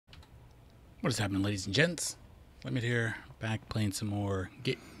What is happening, ladies and gents? Let me here, back playing some more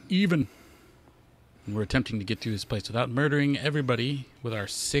Get Even. And we're attempting to get through this place without murdering everybody with our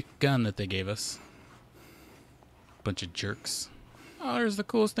sick gun that they gave us. Bunch of jerks. Oh, there's the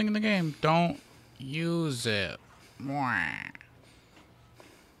coolest thing in the game. Don't use it. Mwah.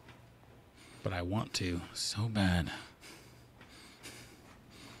 But I want to so bad.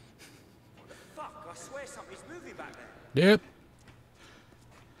 What the fuck? I swear something's moving back there. Yep.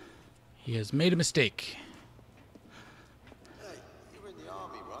 He has made a mistake. Hey, you were in the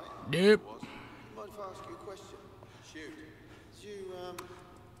army, right? Yep. Mind if I ask you a question? Shoot. Did you ever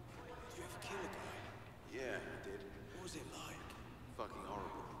kill a guy? Yeah, I did. What was it like? Fucking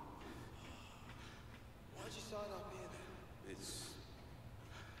horrible. Why'd you sign up here then?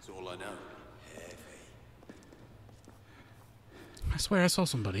 It's all I know. Heavy. I swear I saw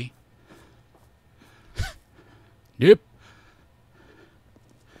somebody. Yep.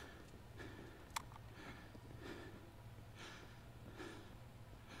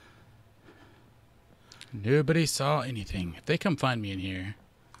 Nobody saw anything. If they come find me in here,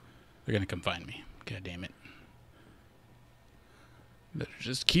 they're gonna come find me. God damn it. Better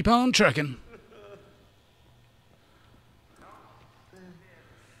just keep on trucking.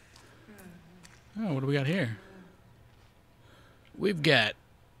 Oh, what do we got here? We've got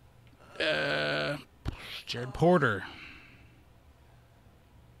Jared Porter.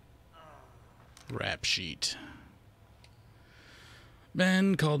 Rap sheet.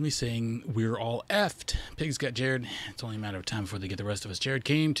 Ben called me saying we're all effed. Pigs got Jared. It's only a matter of time before they get the rest of us. Jared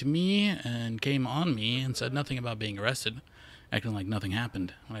came on me and said nothing about being arrested, acting like nothing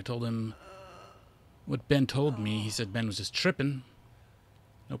happened. When I told him what Ben told me, he said Ben was just tripping.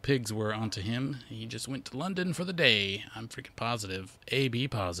 No pigs were onto him. He just went to London for the day. I'm freaking positive, AB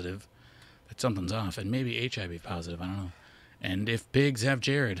positive, that something's off, and maybe HIV positive, I don't know. And if pigs have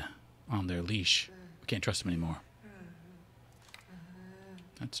Jared on their leash, we can't trust him anymore.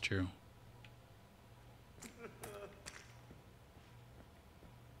 That's true.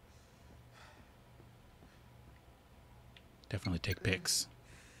 Definitely take pics.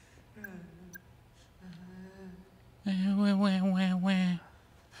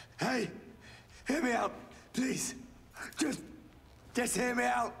 Hey, hear me out, please. Just hear me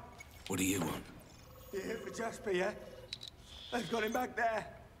out. What do you want? You're here for Jasper, yeah? They've got him back there.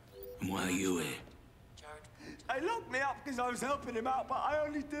 And why are you here? They locked me up because I was helping him out, but I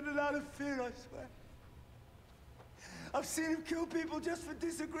only did it out of fear, I swear. I've seen him kill people just for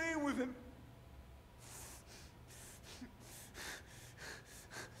disagreeing with him.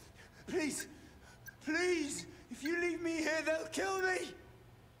 Please, please, if you leave me here, they'll kill me.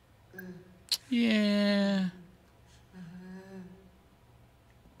 Yeah.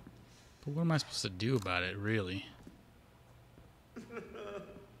 But what am I supposed to do about it, really?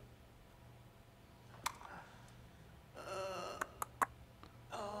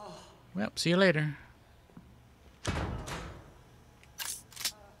 Well, see you later.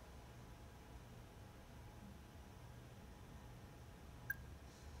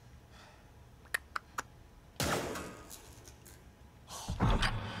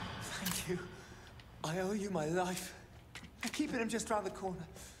 Thank you. I owe you my life. I'm keeping him just round the corner.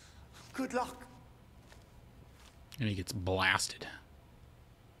 Good luck. And he gets blasted.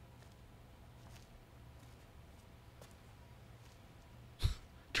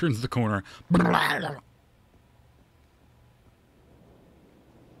 Turns the corner.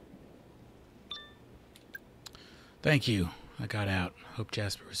 Thank you. I got out. Hope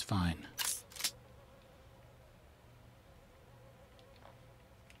Jasper is fine.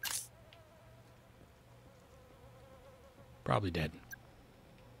 Probably dead.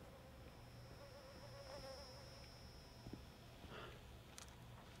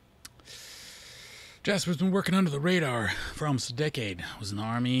 Jasper's been working under the radar for almost a decade. Was in the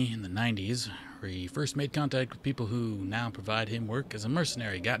army in the 90s, where he first made contact with people who now provide him work as a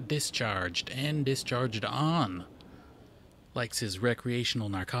mercenary. Got discharged and discharged on. Likes his recreational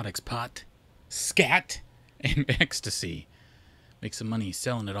narcotics pot, scat, and ecstasy. Makes some money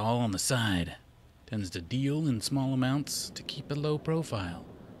selling it all on the side. Tends to deal in small amounts to keep a low profile.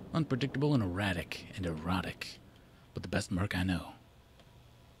 Unpredictable and erratic and erotic. But the best merc I know.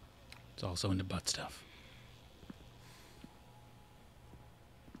 It's also into butt stuff.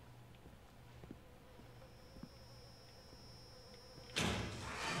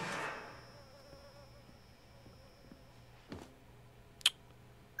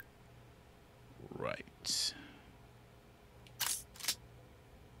 Right.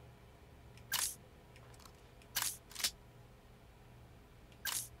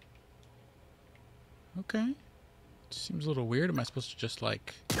 Okay. Seems a little weird. Am I supposed to just,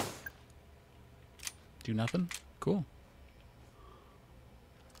 like, Do nothing? Cool.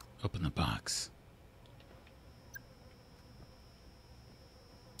 Open the box.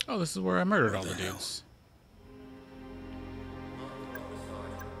 Oh, this is where I murdered all the dudes.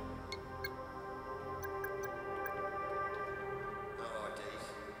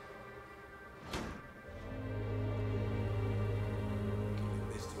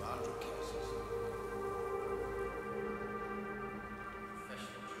 This to 100 cases.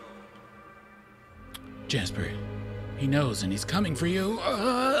 Jasper, he knows and he's coming for you.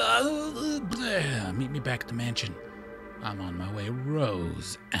 Meet me back at the mansion. I'm on my way.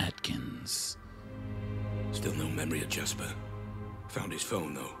 Rose Atkins. Still no memory of Jasper. Found his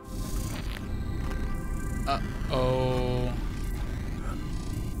phone, though. Uh-oh.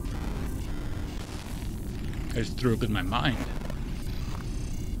 I just threw up in my mind.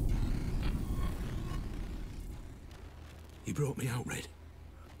 You brought me out, Red.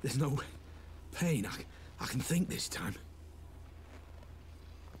 There's no pain. I can think this time.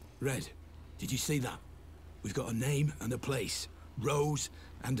 Red, did you see that? We've got a name and a place. Rose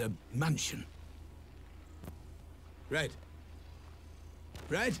and a mansion. Red?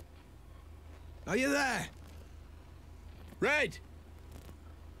 Red? Are you there? Red?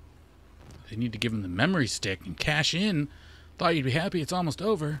 They need to give him the memory stick and cash in. Thought you'd be happy it's almost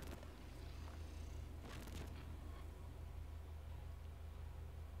over.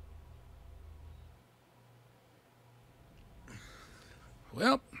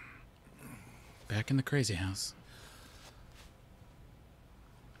 Well, back in the crazy house.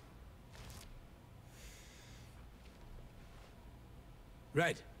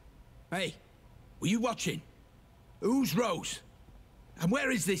 Red? Hey, were you watching? Who's Rose? And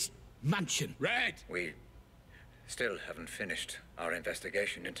where is this mansion? Red! We still haven't finished our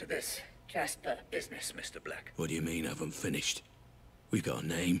investigation into this Jasper business, Mr. Black. What do you mean, haven't finished? We've got a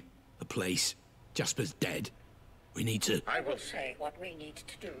name, a place. Jasper's dead. We need to... I will say what we need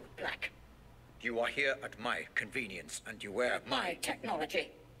to do, Black. You are here at my convenience, and you wear my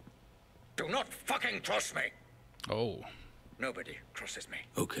technology. Do not fucking trust me! Oh. Nobody crosses me.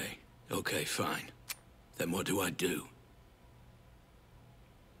 Okay, fine. Then what do I do?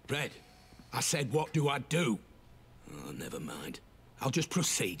 Red, I said what do I do? Oh, never mind. I'll just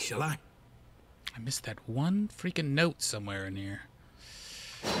proceed, shall I? I missed that one freaking note somewhere in here.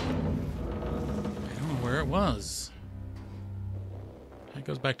 I don't know where it was. That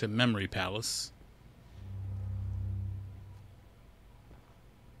goes back to Memory Palace.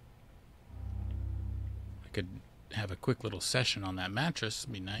 I could have a quick little session on that mattress.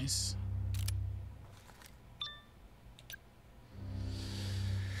 It'd be nice.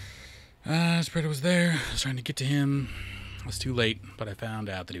 Spreader was there. I was trying to get to him. It was too late, but I found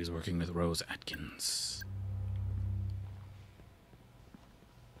out that he was working with Rose Atkins.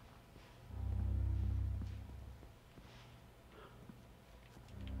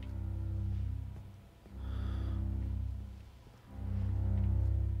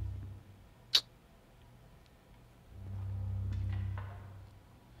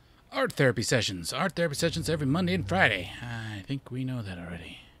 Art therapy sessions. Art therapy sessions every Monday and Friday. I think we know that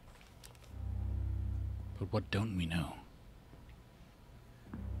already. But what don't we know?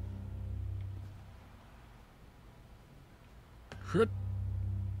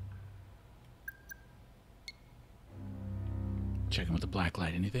 Checking with the black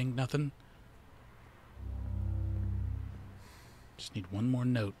light. Anything? Nothing? Just need one more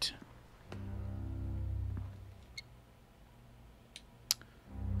note.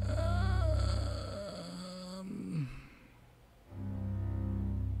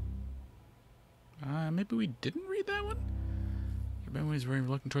 Maybe we didn't read that one? Everyone is very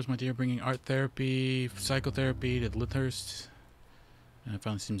reluctant towards my idea of bringing art therapy, psychotherapy to Lythurst. And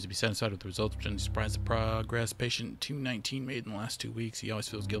finally seems to be satisfied with the results, which is surprised the progress. Patient 219 made in the last 2 weeks. He always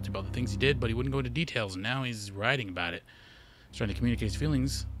feels guilty about the things he did, but he wouldn't go into details, and now he's writing about it. He's trying to communicate his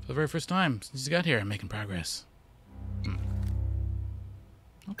feelings for the very first time since he's got here. I'm making progress.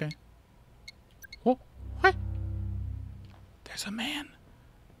 Okay. Oh, what? There's a man.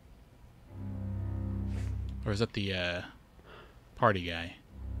 Or is that the, party guy?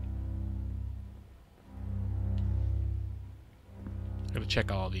 I gotta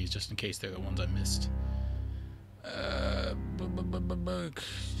check all of these just in case they're the ones I missed.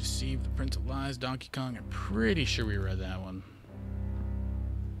 Deceive the Prince of Lies, Donkey Kong. I'm pretty sure we read that one.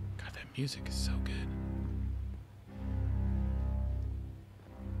 God, that music is so good.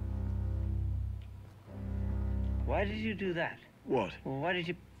 Why did you do that? What? Well, why did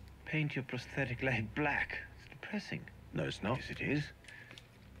you paint your prosthetic leg black? It's depressing. No, it's not. Yes, it is.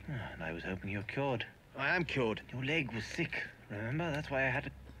 And I was hoping you're cured. I am cured. Your leg was sick, remember? That's why I had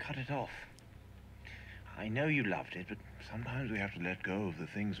to cut it off. I know you loved it, but sometimes we have to let go of the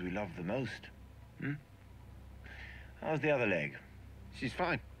things we love the most. Hmm? How's the other leg? She's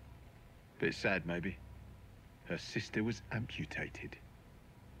fine. Bit sad, maybe. Her sister was amputated.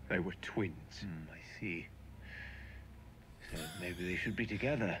 They were twins. I see. So maybe they should be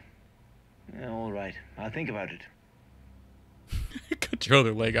together. Yeah, all right. I'll think about it. Cut your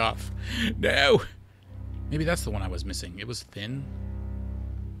other leg off. No! Maybe that's the one I was missing. It was thin.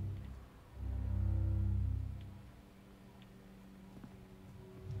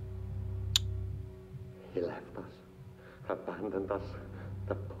 He left us, abandoned us.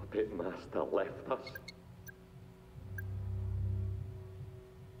 The puppet master left us.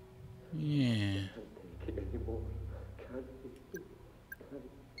 Yeah. Can't take it anymore. Can't take it.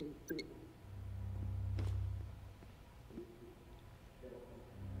 Can't take it.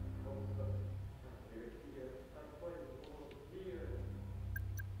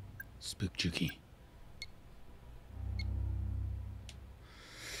 Spookjuki.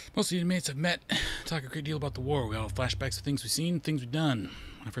 Most of the inmates I've met talk a great deal about the war. We all have flashbacks of things we've seen, things we've done.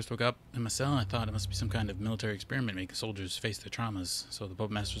 When I first woke up in my cell, I thought it must be some kind of military experiment making soldiers face their traumas. So the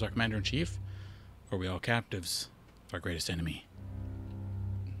Puppet Master's our commander-in-chief? Or are we all captives of our greatest enemy?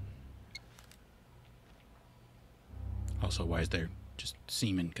 Also, why is there just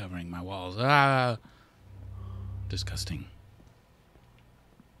semen covering my walls? Ah! Disgusting.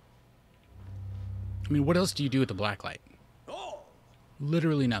 I mean, what else do you do with the blacklight?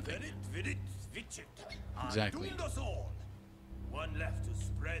 Literally nothing. Exactly. One left to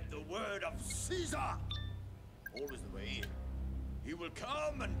spread the word of Caesar. Always the way in. He will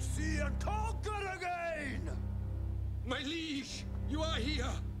come and see and conquer again. My liege, you are here.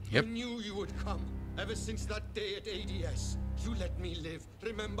 Yep. I knew you would come. Ever since that day at ADS, you let me live,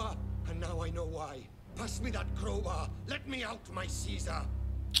 remember? And now I know why. Pass me that crowbar. Let me out, my Caesar.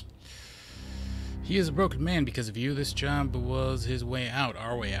 He is a broken man because of you. This job was his way out,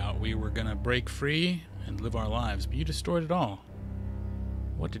 our way out. We were gonna break free and live our lives, but you destroyed it all.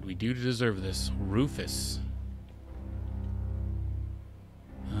 What did we do to deserve this? Rufus.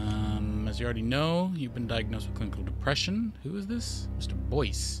 As you already know, you've been diagnosed with clinical depression. Who is this? Mr.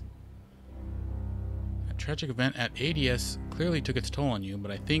 Boyce. A tragic event at ADS clearly took its toll on you, but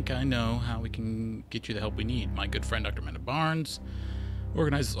I think I know how we can get you the help we need. My good friend Dr. Amanda Barnes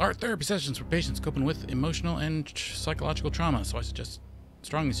organizes art therapy sessions for patients coping with emotional and psychological trauma, so I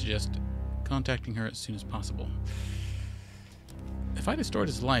strongly suggest contacting her as soon as possible. If I destroyed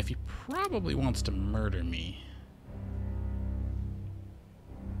his life, he probably wants to murder me.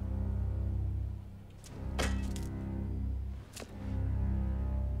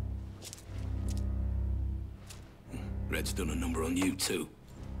 Red's done a number on you too.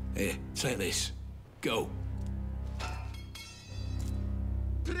 Here, take this. Go.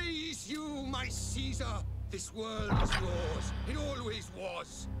 Praise you, my Caesar. This world is yours. It always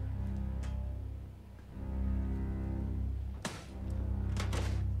was.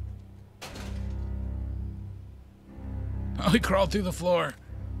 Oh, he crawled through the floor.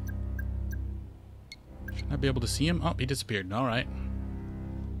 Shouldn't I be able to see him? Oh, he disappeared. All right.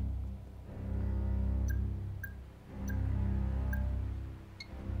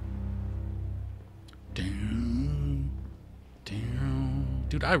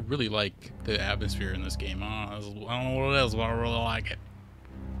 Dude, I really like the atmosphere in this game. I don't know what it is, but I really like it.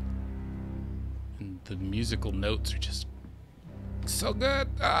 And the musical notes are just so good.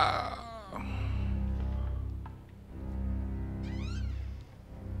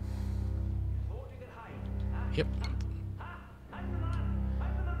 Yep.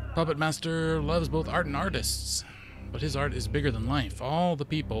 Puppet Master loves both art and artists, but his art is bigger than life. All the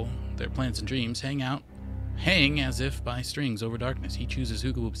people, their plans and dreams, hang as if by strings over darkness. He chooses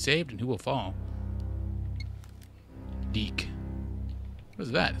who will be saved and who will fall. Deke. What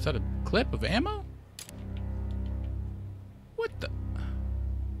is that? Is that a clip of ammo? What the? Are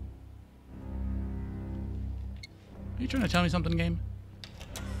you trying to tell me something, game?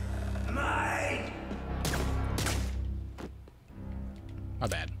 Mine. My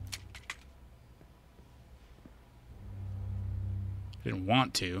bad. I didn't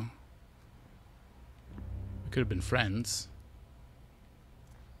want to. We could have been friends.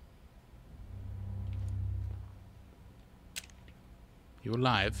 You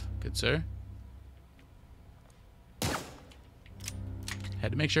alive, good sir?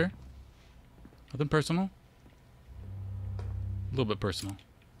 Had to make sure. Nothing personal. A little bit personal.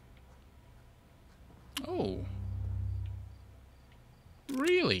 Oh.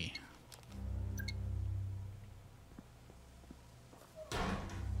 Really?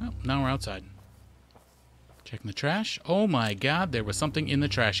 Well, now we're outside. Checking the trash. Oh my god, there was something in the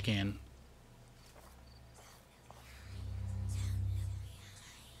trash can.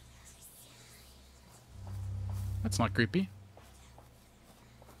 That's not creepy.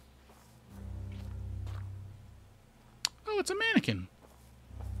 Oh, it's a mannequin.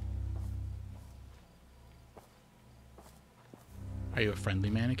 Are you a friendly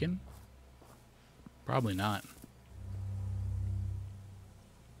mannequin? Probably not.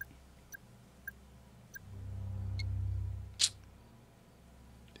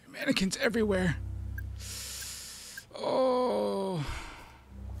 There are mannequins everywhere. Oh.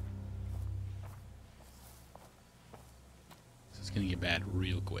 This is gonna get bad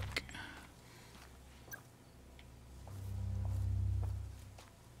real quick.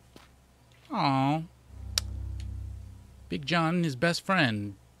 Aww. Big John and his best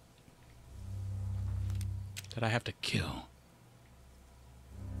friend that I have to kill.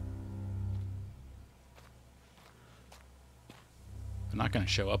 I'm not going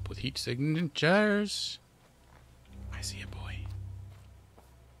to show up with heat signatures. I see a boy.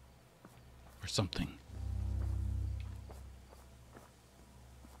 Or something.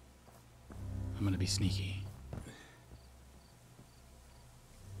 I'm going to be sneaky.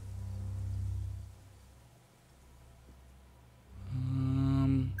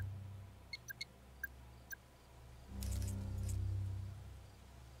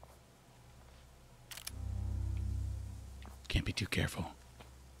 Can't be too careful.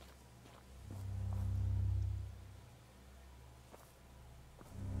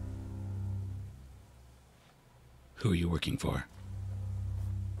 Who are you working for?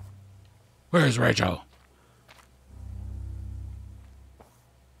 Where's Rachel?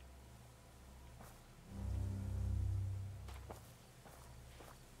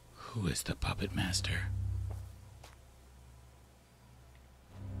 Who is the puppet master?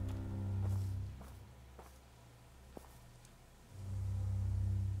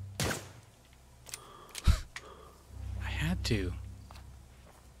 To.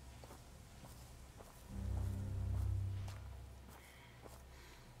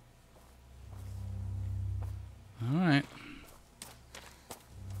 All right.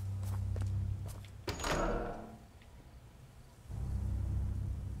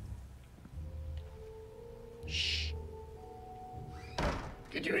 Shh.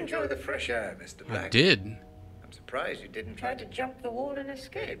 Did you enjoy the fresh air, Mr. Black? I did. I'm surprised you didn't try to jump the wall and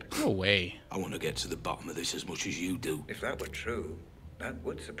escape. No way. I want to get to the bottom of this as much as you do. If that were true, that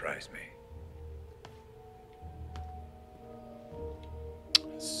would surprise me.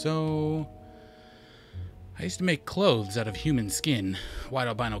 So, I used to make clothes out of human skin, white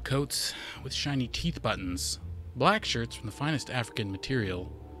albino coats with shiny teeth buttons, black shirts from the finest African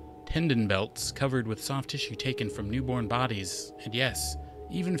material, tendon belts covered with soft tissue taken from newborn bodies, and yes,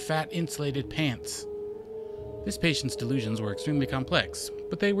 even fat insulated pants. This patient's delusions were extremely complex,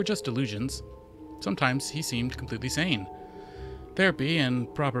 but they were just delusions. Sometimes he seemed completely sane. Therapy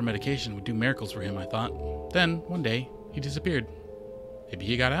and proper medication would do miracles for him, I thought. Then, one day, he disappeared. Maybe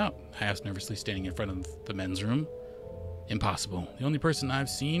he got out, I asked nervously, standing in front of the men's room. Impossible. The only person I've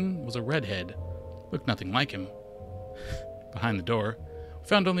seen was a redhead. Looked nothing like him. Behind the door, we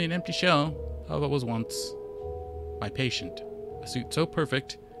found only an empty shell of what was once my patient. A suit so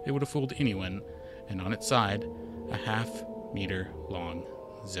perfect, it would have fooled anyone, and on its side, a half-meter long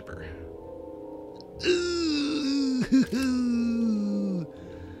zipper.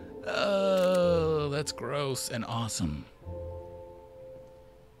 Oh, that's gross and awesome.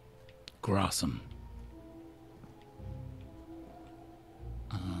 Grossum.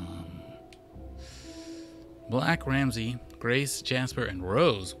 Black, Ramsey, Grace, Jasper, and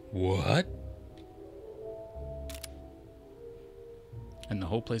Rose. What? And the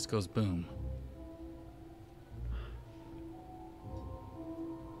whole place goes boom.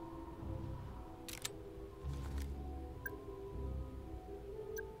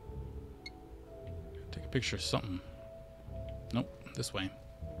 Take a picture of something. Nope, this way.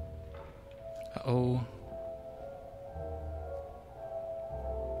 Uh-oh.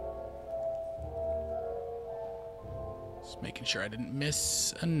 Just making sure I didn't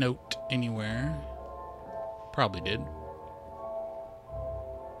miss a note anywhere. Probably did.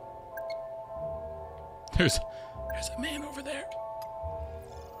 There's a man over there.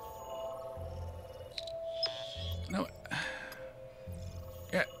 No.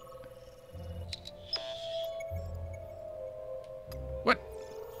 Yeah. What?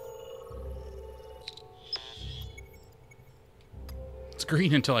 It's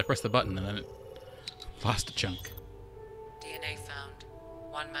green until I press the button and then it lost a chunk. DNA found.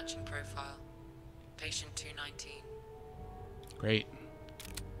 One matching profile. Patient 219. Great.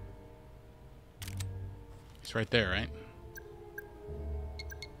 He's right there, right?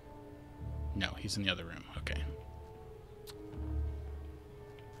 No, he's in the other room. Okay.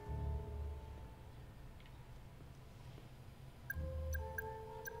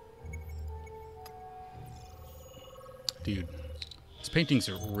 Dude, his paintings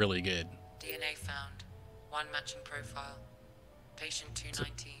are really good. DNA found. One matching profile. Patient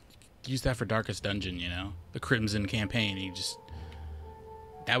 219. Use that for Darkest Dungeon, you know? The Crimson campaign. You just...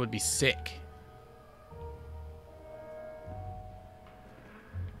 That would be sick.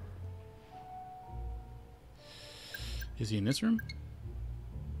 Is he in this room?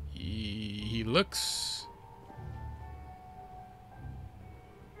 He looks...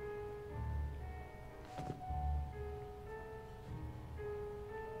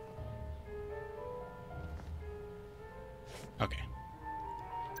 Okay.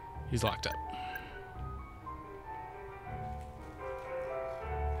 He's locked up.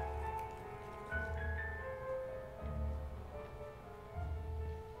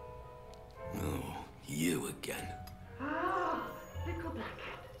 Oh, you again. Ah, little black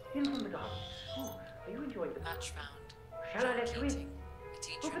cat, in from the garden. Oh, are you enjoying the Match found. Shall I let you in? Keating, a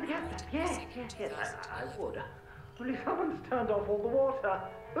teacher Oh, for the reported cat. Yes, missing in yes, yes, I 2011. would. Only someone's turned off all the water.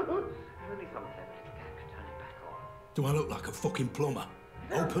 Only some clever little cat could turn it back on. Do I look like a fucking plumber?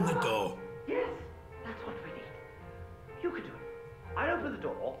 Open the door. Yes, that's what we need. You can do it. I'll open the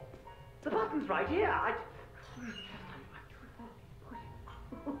door. The button's right here.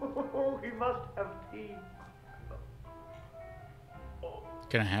 Oh, he must have tea.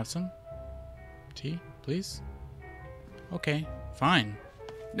 Can I have some? Tea, please? Okay, fine.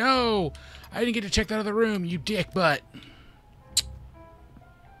 No! I didn't get to check that other room, you dick butt.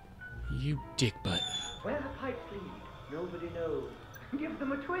 You dick butt. Where the pipes lead, nobody knows. Give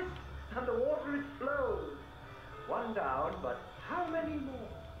them a twist, and the water explodes. One down, but how many more?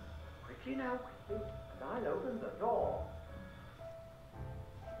 Quickly now, quickly, and I'll open the door.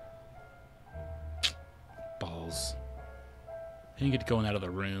 Balls. I didn't get to go in that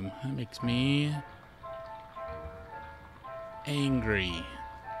other room. That makes me angry.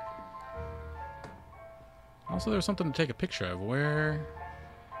 Also, there's something to take a picture of. Where?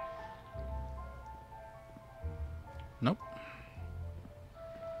 Nope.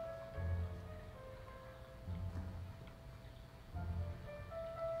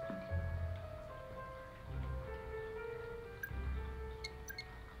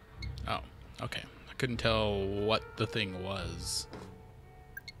 Oh, okay. I couldn't tell what the thing was.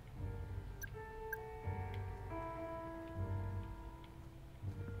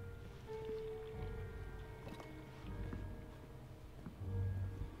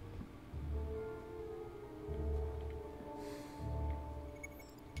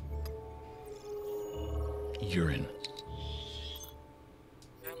 Urine.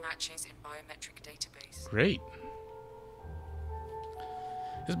 No matches in biometric database. Great.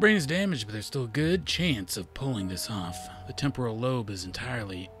 His brain is damaged, but there's still a good chance of pulling this off. The temporal lobe is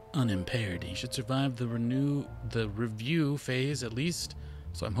entirely unimpaired. He should survive the review phase at least,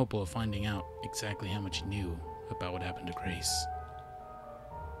 so I'm hopeful of finding out exactly how much he knew about what happened to Grace.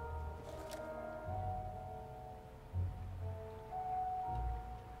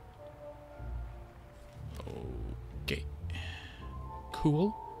 Okay.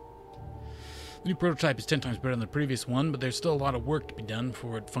 Cool. The new prototype is 10 times better than the previous one, but there's still a lot of work to be done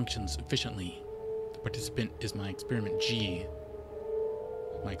before it functions efficiently. The participant is my experiment G.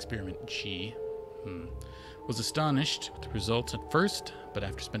 Was astonished with the results at first, but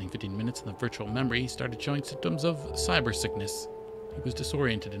after spending 15 minutes in the virtual memory, he started showing symptoms of cyber sickness. He was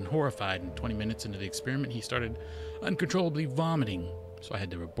disoriented and horrified, and 20 minutes into the experiment, he started uncontrollably vomiting, so I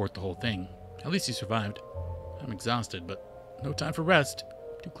had to abort the whole thing. At least he survived. I'm exhausted, but no time for rest.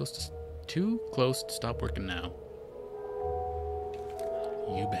 Too close to stop working now.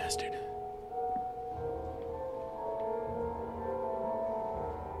 You bastard.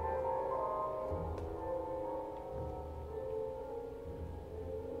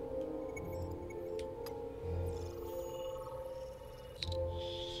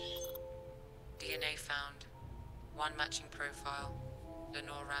 DNA found. One matching profile.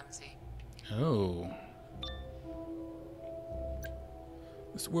 Lenore Ramsey. Oh.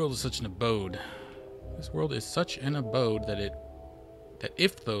 This world is such an abode. This world is such an abode that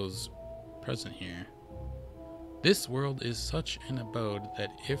if those present here. This world is such an abode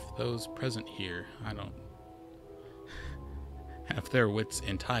that if those present here, I don't have their wits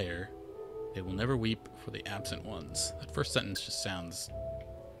entire, they will never weep for the absent ones. That first sentence just sounds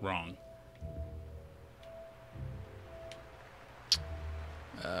wrong.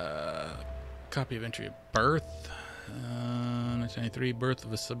 Copy of entry of birth. 1993, birth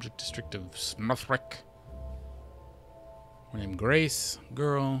of a subject district of Smuthrick. Her name Grace,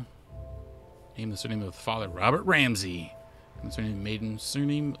 girl. Name the surname of the father, Robert Ramsey. Name the surname maiden,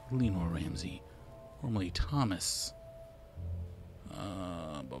 surname Lenore Ramsey. Formerly Thomas.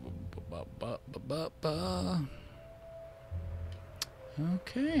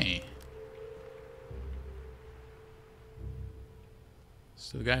 Okay.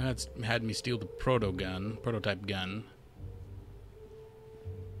 So the guy who had me steal the prototype gun.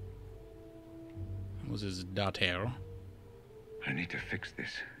 Was his daughter. I need to fix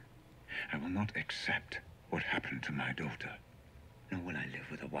this. I will not accept what happened to my daughter. Nor will I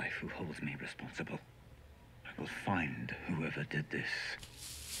live with a wife who holds me responsible. I will find whoever did this.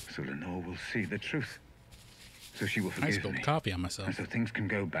 So Lenore will see the truth. So she will forgive me. I spilled coffee on myself. And so things can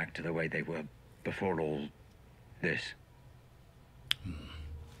go back to the way they were before all this.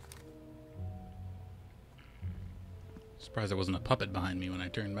 Surprised there wasn't a puppet behind me when I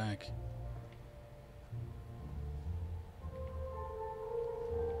turned back.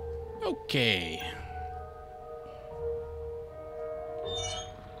 Okay.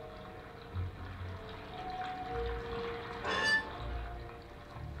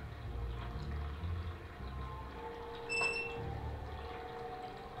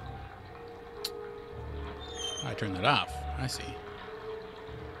 I turned that off. I see.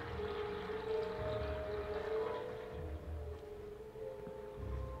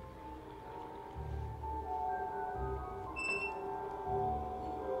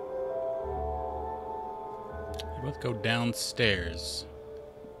 They both go downstairs.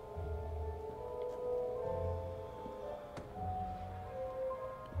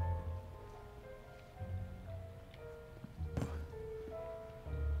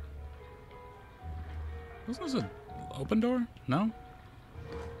 Wasn't this an open door? No?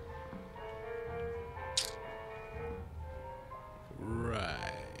 Right.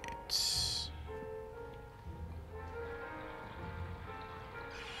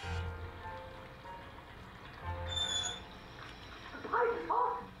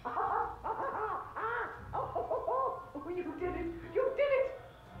 Oh, you did it! You did it!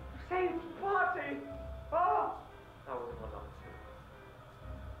 Saved party! Oh! That was one of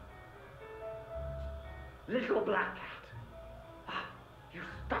two. Little black cat. Ah, you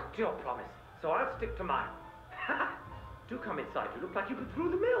stuck to your promise, so I'll stick to mine. Do come inside. You look like you've been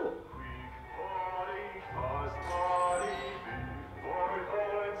through the mill.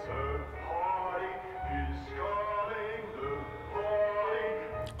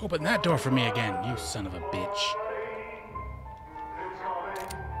 Open that door for me again, you son of a bitch.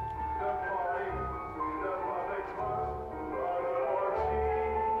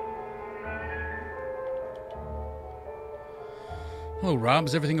 Hello, Rob.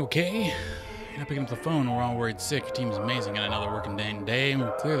 Is everything okay? You're not picking up the phone. We're all worried sick. Your team's amazing. Got another working day, and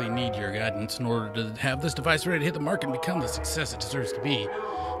we'll clearly need your guidance in order to have this device ready to hit the market and become the success it deserves to be.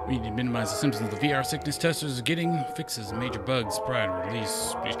 We need to minimize the symptoms the VR sickness testers are getting, fixes major bugs prior to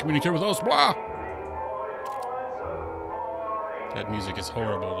release. Please communicate with us, blah! That music is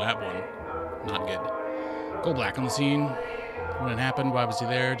horrible, that one. Not good. Go Black on the scene. When it happened, why was he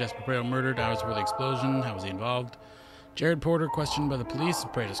there? Jasper Prado murdered, hours before the explosion, how was he involved? Jared Porter questioned by the police in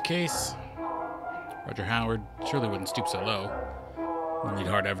Prado's case. Roger Howard surely wouldn't stoop so low. We'll need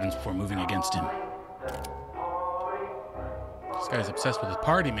hard evidence before moving against him. This guy's obsessed with his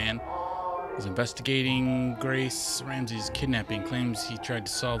party, man. He's investigating Grace Ramsey's kidnapping. Claims he tried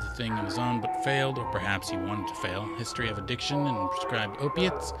to solve the thing on his own but failed, or perhaps he wanted to fail. History of addiction and prescribed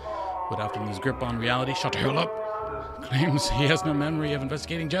opiates. Would often lose grip on reality. Shut the hell up! Claims he has no memory of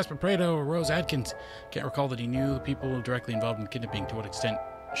investigating Jasper Prado or Rose Adkins. Can't recall that he knew the people directly involved in kidnapping. To what extent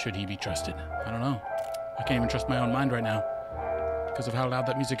should he be trusted? I don't know. I can't even trust my own mind right now because of how loud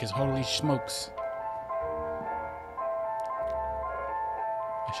that music is. Holy smokes.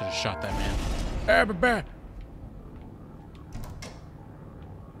 I should have shot that man. How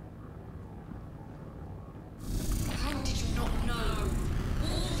did you not know?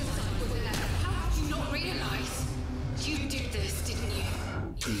 All the time we were there. How did you not realize? You did this, didn't you?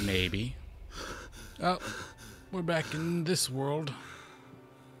 Maybe. Oh, we're back in this world.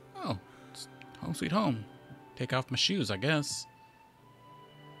 Oh, it's home sweet home. Take off my shoes, I guess.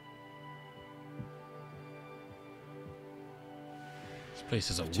 This place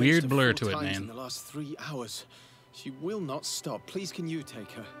has a weird blur to it, man. In the last 3 hours. She will not stop. Please, can you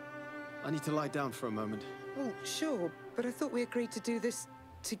take her? I need to lie down for a moment. Oh, sure, but I thought we agreed to do this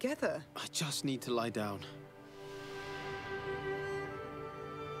together. I just need to lie down.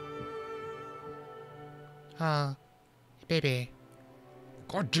 Baby.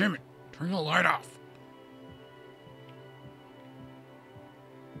 God damn it. Turn the light off.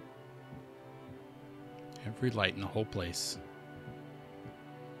 Every light in the whole place.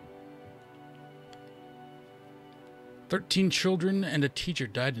 13 children and a teacher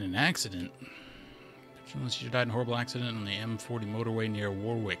died in an accident. The teacher died in a horrible accident on the M40 motorway near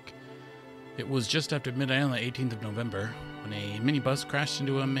Warwick. It was just after midnight on the 18th of November. when a minibus crashed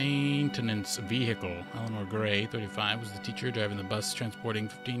into a maintenance vehicle. Eleanor Gray, 35, was the teacher driving the bus transporting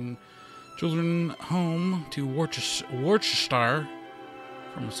 15 children home to Worcester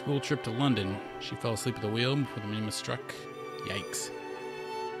from a school trip to London. She fell asleep at the wheel before the minibus struck. Yikes.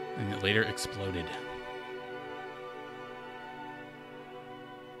 And it later exploded.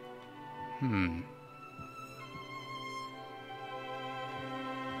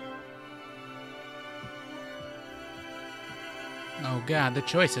 Oh god, the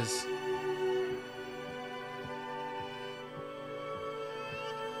choices.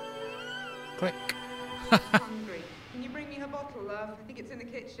 Click. Hungry. Can you bring me her bottle, love? I think it's in the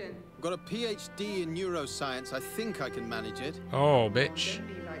kitchen. I've got a PhD in neuroscience. I think I can manage it. Oh, bitch. Don't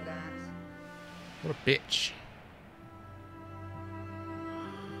be like that. What a bitch.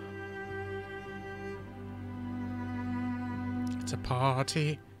 It's a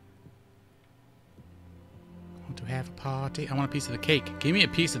party. I want to have a party. I want a piece of the cake. Give me a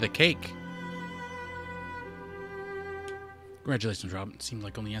piece of the cake. Congratulations, Rob. It seemed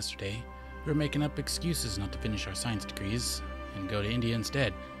like only yesterday we were making up excuses not to finish our science degrees and go to India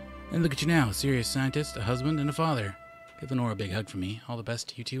instead. And look at you now, a serious scientist, a husband, and a father. Give Lenore a big hug from me. All the best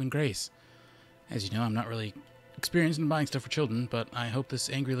to you two and Grace. As you know, I'm not really experienced in buying stuff for children, but I hope this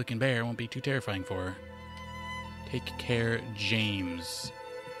angry-looking bear won't be too terrifying for her. Take care, James.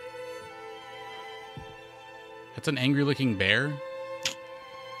 That's an angry-looking bear?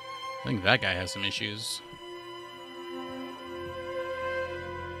 I think that guy has some issues.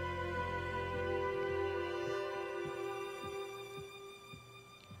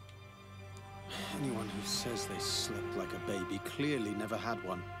 Anyone who says they slept like a baby clearly never had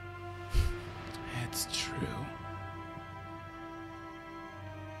one. That's true.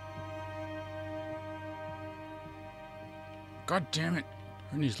 God damn it.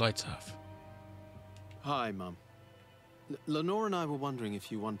 Turn these lights off. Hi, Mum. Lenore and I were wondering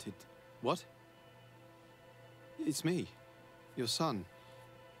if you wanted... What? It's me. Your son.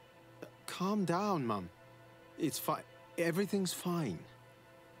 Calm down, Mum. It's fine. Everything's fine.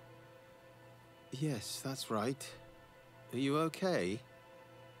 Yes, that's right. Are you okay?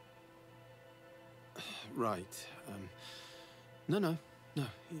 Right. No,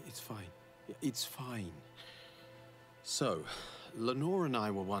 it's fine. It's fine. So, Lenore and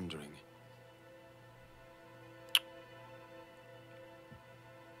I were wondering...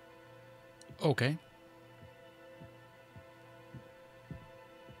 Okay.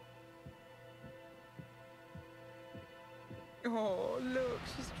 Oh, look,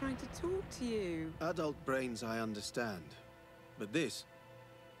 she's trying to talk to you. Adult brains, I understand. But this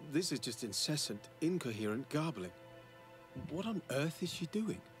is just incessant, incoherent garbling. What on earth is she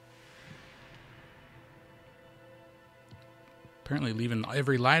doing? Apparently leaving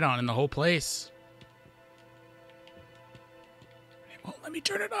every light on in the whole place. It won't let me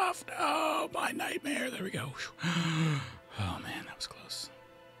turn it off. No, my nightmare. There we go. Oh, man, that was close.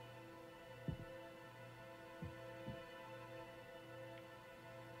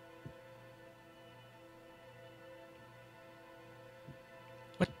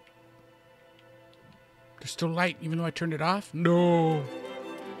 What? There's still light even though I turned it off? No.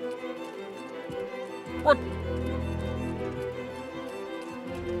 What?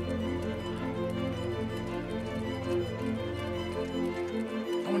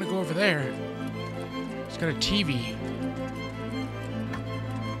 I want to go over there. It's got a TV.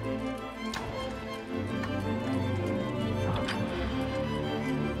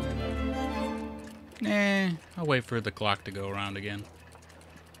 Nah, I'll wait for the clock to go around again.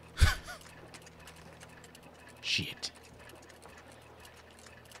 Shit.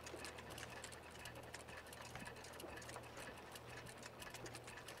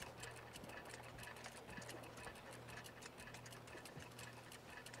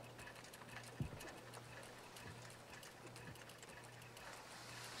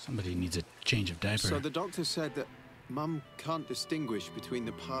 Somebody needs a change of diaper. So the doctor said that Mum can't distinguish between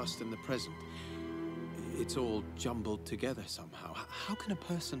the past and the present. It's all jumbled together somehow. How can a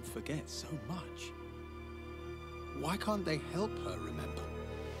person forget so much? Why can't they help her remember?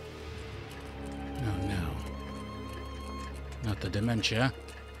 Oh no. Not the dementia.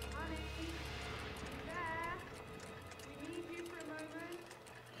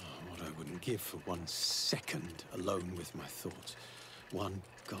 Oh, what I wouldn't give for 1 second alone with my thoughts. 1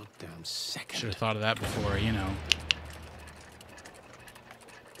 goddamn second. Should have thought of that before, you know.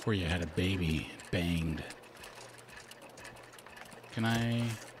 Before you had a baby banged. Can I...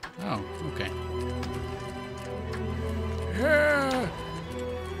 Oh, okay. Yeah!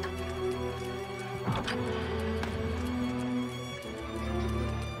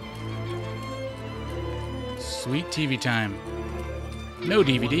 Sweet TV time. No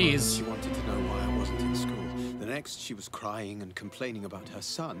DVDs. She wanted to know why I wasn't in school. The next, she was crying and complaining about her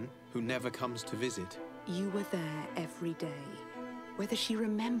son, who never comes to visit. You were there every day. Whether she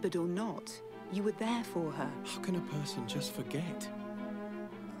remembered or not, you were there for her. How can a person just forget?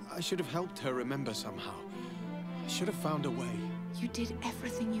 I should have helped her remember somehow. I should have found a way. You did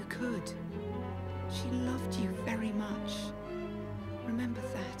everything you could. She loved you very much. Remember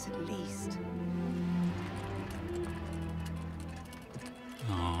that at least.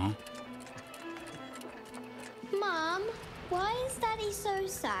 Aww. Mum, why is Daddy so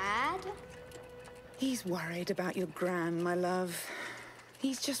sad? He's worried about your gran, my love.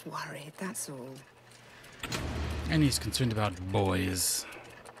 He's just worried, that's all. And he's concerned about boys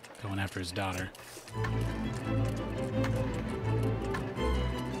going after his daughter.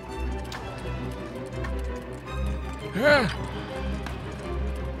 Ah!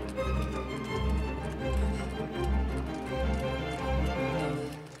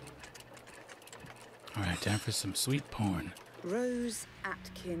 Alright, time for some sweet porn. Rose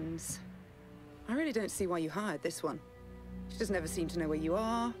Atkins. I really don't see why you hired this one. She doesn't ever seem to know where you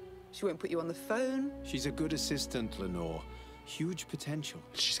are. She won't put you on the phone. She's a good assistant, Lenore. Huge potential.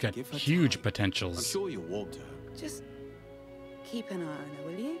 She's got Give her huge time. potentials. I'm sure you'll want her. Just keep an eye on her,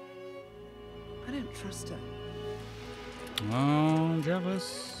 will you? I don't trust her. Oh, I'm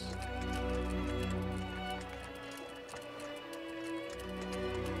jealous.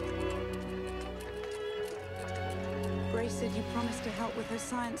 Grace said you promised to help with her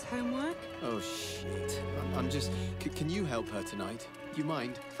science homework? Oh, shit. I'm just... can you help her tonight? You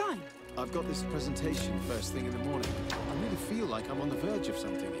mind? Fine. I've got this presentation first thing in the morning. I really feel like I'm on the verge of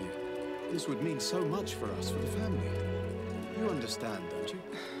something here. This would mean so much for us, for the family. You understand, don't you?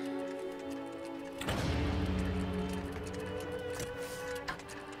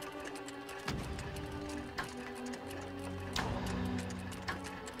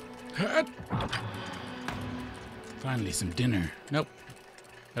 Finally, some dinner. Nope.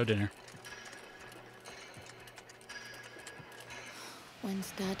 No dinner.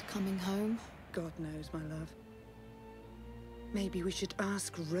 When's Dad coming home? God knows, my love. Maybe we should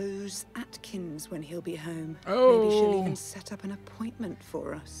ask Rose Atkins when he'll be home. Oh. Maybe she'll even set up an appointment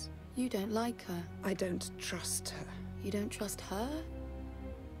for us. You don't like her. I don't trust her. You don't trust her?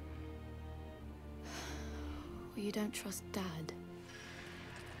 Or you don't trust Dad?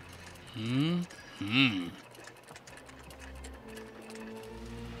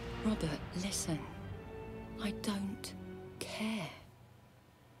 Robert, listen. I don't care.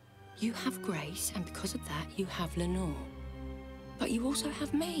 You have Grace, and because of that, you have Lenore. But you also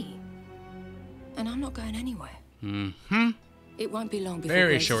have me. And I'm not going anywhere. It won't be long before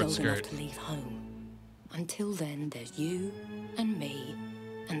Very Grace short is old enough skirt. to leave home. Until then, there's you and me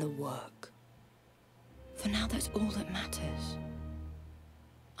and the work. For now, that's all that matters.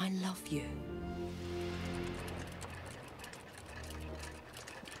 I love you.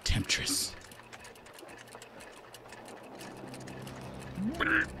 Temptress.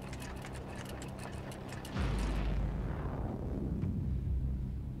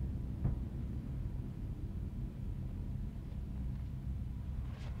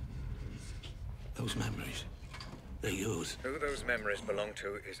 Those memories, they're yours. Who those memories belong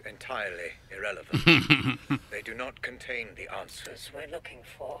to is entirely irrelevant. They do not contain the answers we're looking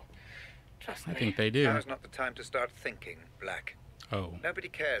for. Trust I me. think they do. Now's not the time to start thinking, Black. Oh. Nobody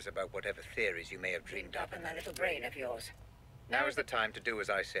cares about whatever theories you may have dreamed up in that little brain of yours. Now is the time to do as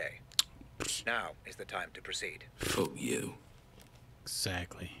I say. Now is the time to proceed. Fuck you.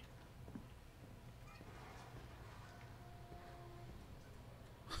 Exactly.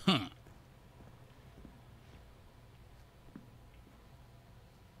 Huh.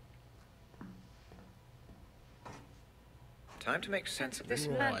 Time to make sense of this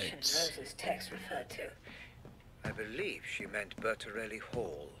Right. mansion Rose's text referred to. I believe she meant Bertarelli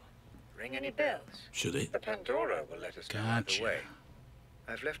Hall. Ring any bells? Should it? The Pandora will let us know Gotcha. either way.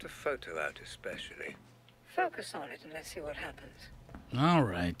 I've left a photo out especially. Focus on it and let's see what happens. All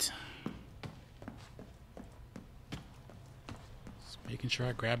right. Just making sure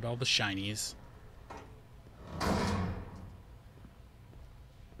I grabbed all the shinies.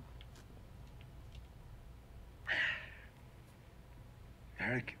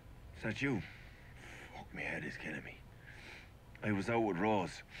 Eric, is that you? Fuck, my head is killing me. I was out with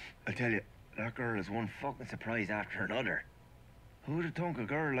Rose. I tell you, that girl is one fucking surprise after another. Who'd have thunk a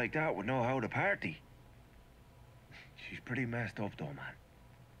girl like that would know how to party? She's pretty messed up though, man.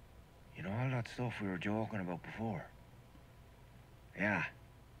 You know all that stuff we were joking about before? Yeah.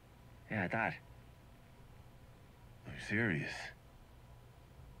 Yeah, that. I'm serious.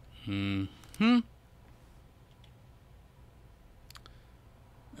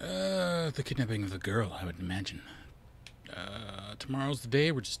 The kidnapping of the girl, I would imagine. Tomorrow's the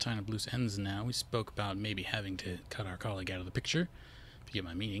day. We're just tying up loose ends now. We spoke about maybe having to cut our colleague out of the picture. If you get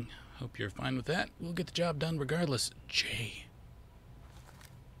my meaning. Hope you're fine with that. We'll get the job done regardless. Jay.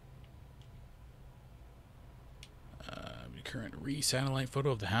 Current re-satellite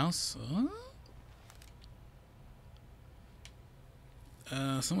photo of the house.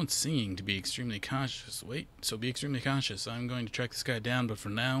 Someone's singing to be extremely cautious. Wait, so be extremely cautious. I'm going to track this guy down, but for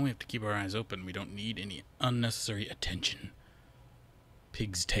now we have to keep our eyes open. We don't need any unnecessary attention.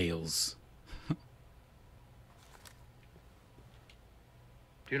 Pig's tails. Do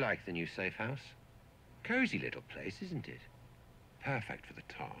you like the new safe house? Cozy little place, isn't it? Perfect for the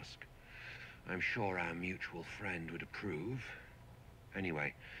task. I'm sure our mutual friend would approve.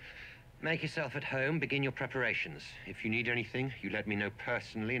 Anyway, make yourself at home, begin your preparations. If you need anything, you let me know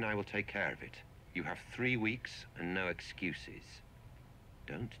personally and I will take care of it. You have 3 weeks and no excuses.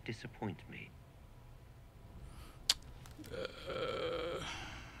 Don't disappoint me.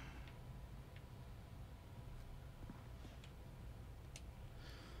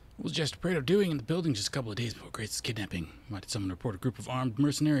 What was Jasper Prado doing in the building just a couple of days before Grace's kidnapping? Why did someone report a group of armed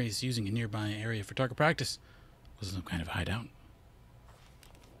mercenaries using a nearby area for target practice? Was it some kind of hideout?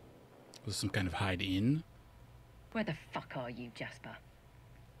 Was it some kind of hide-in? Where the fuck are you, Jasper?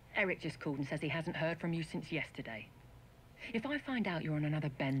 Eric just called and says he hasn't heard from you since yesterday. If I find out you're on another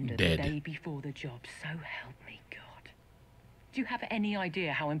bender the day before the job, so help me God. Do you have any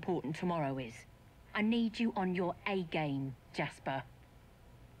idea how important tomorrow is? I need you on your A-game, Jasper.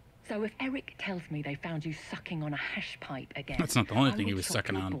 So if Eric tells me they found you sucking on a hash pipe again... That's not the only thing he was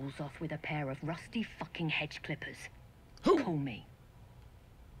sucking on. I will chop your balls off with a pair of rusty fucking hedge clippers. Call me.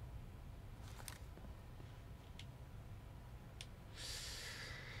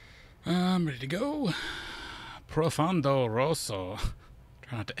 I'm ready to go. Profondo Rosso.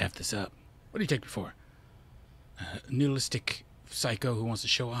 Try not to F this up. What do you take me for? Nihilistic psycho who wants to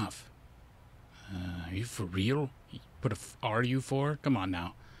show off. Are you for real? You put a "are you" for? Come on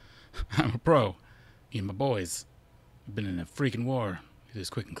now. I'm a pro. Me and my boys. We've been in a freaking war. Do this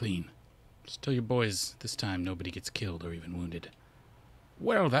quick and clean. Just tell your boys this time nobody gets killed or even wounded.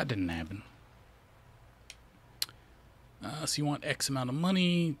 Well, that didn't happen. So you want X amount of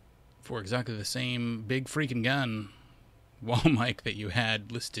money for exactly the same big freaking gun wall mic that you had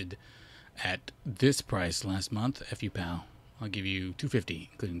listed at this price last month. F you, pal. I'll give you $250,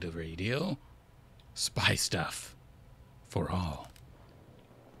 including delivery. Deal? Spy stuff. For all.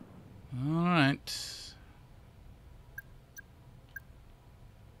 Alright.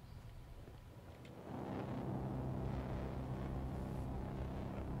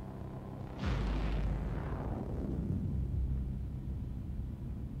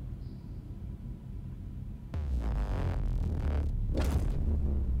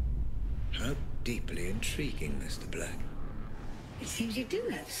 How deeply intriguing, Mr. Black. It seems you do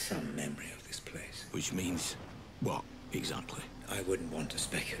have some memory of this place. Which means what, exactly? I wouldn't want to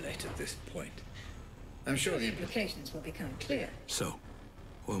speculate at this point. I'm sure the implications will become clear. So,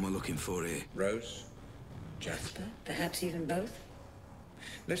 what am I looking for here? Rose? Jasper? Perhaps even both?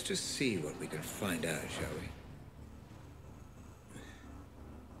 Let's just see what we can find out, shall we?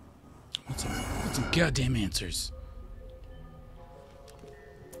 Want some goddamn answers.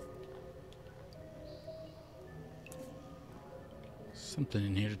 Something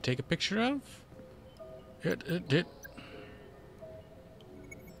in here to take a picture of? It.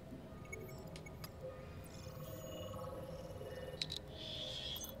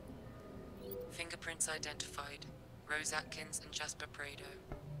 Fingerprints identified. Rose Atkins and Jasper Prado.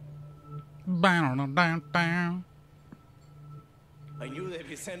 I knew they'd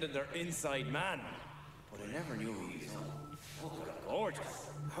be sending their inside man, but I never knew he was so fucking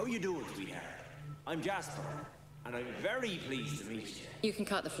gorgeous. How you doing, sweetheart? I'm Jasper, and I'm very pleased to meet you. You can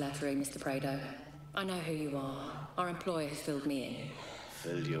cut the flattery, Mr. Prado. I know who you are. Our employer has filled me in.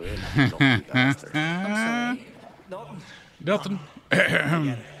 Filled you in, lucky bastard. I'm sorry. Nothing.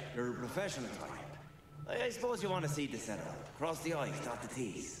 You're a professional type. I suppose you want to see the setup. Cross the I's, dot the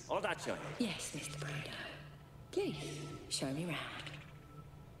T's. All that shit. Yes, Mr. Prado. Please, show me round.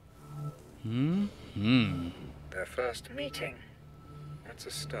 Their first meeting. That's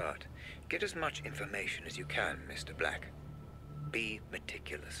a start. Get as much information as you can, Mr. Black. Be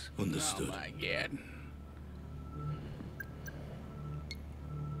meticulous. Understood. Oh my God.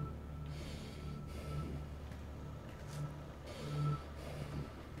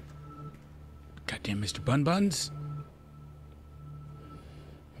 Goddamn Mr. Bun Buns.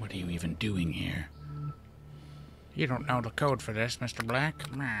 What are you even doing here? You don't know the code for this, Mr.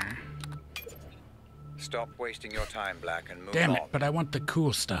 Black? Nah. Stop wasting your time, Black, and move Damn on. it, but I want the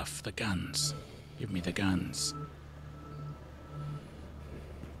cool stuff. The guns. Give me the guns.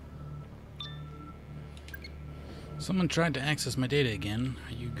 Someone tried to access my data again.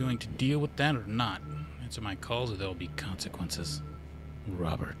 Are you going to deal with that or not? Answer my calls or there will be consequences.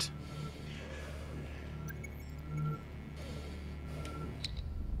 Robert.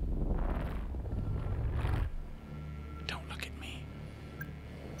 Don't look at me.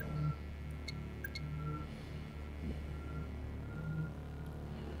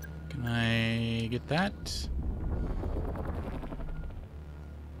 Can I get that?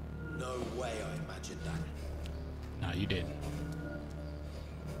 No way I imagined that. No, you did.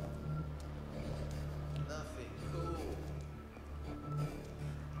 Nothing cool.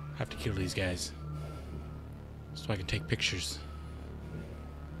 Have to kill these guys so I can take pictures.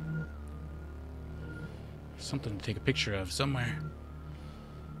 Something to take a picture of somewhere.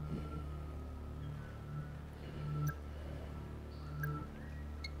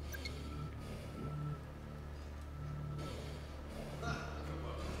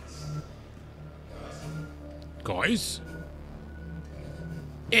 Guys?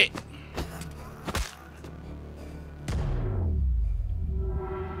 It.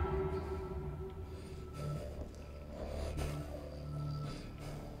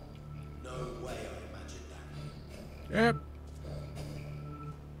 No way I imagined that.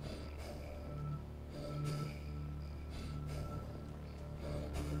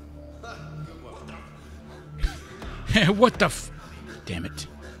 Yep. What the f... Damn it.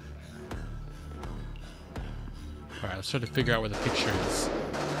 Alright, let's try to figure out where the picture is.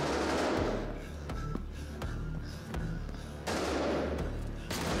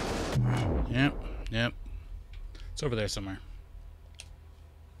 Yep. It's over there somewhere.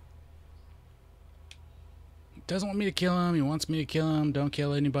 He doesn't want me to kill him. He wants me to kill him. Don't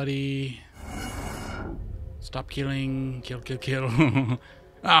kill anybody. Stop killing. Kill. Oh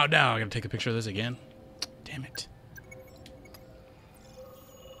no, I gotta take a picture of this again. Damn it.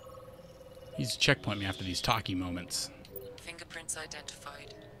 He's checkpoint me after these talky moments. Fingerprints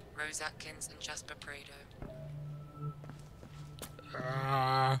identified. Rose Atkins and Jasper Prado.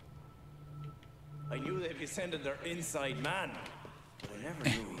 I knew they'd be sending their inside man, but I never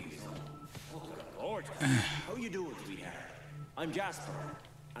knew he was fucking gorgeous. How you doing, sweetheart? I'm Jasper,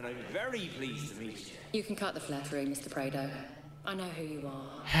 and I'm very pleased to meet you. You can cut the flattery, Mr. Prado. I know who you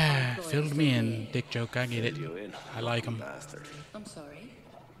are. Filled me in. Dick joke, I get it. I like him. Bastard. I'm sorry.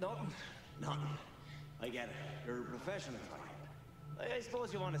 Nothing. I get it. You're a professional. I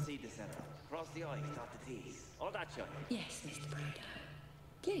suppose you want to see the setup. Cross the I's, dot the T's. All that shit. Yes, Mr. Prado.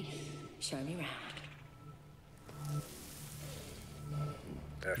 Please, show me round.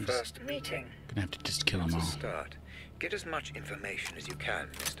 Their first meeting. Gonna have to just kill them all. That's a start. Get as much information as you can,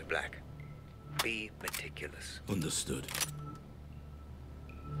 Mr. Black. Be meticulous. Understood.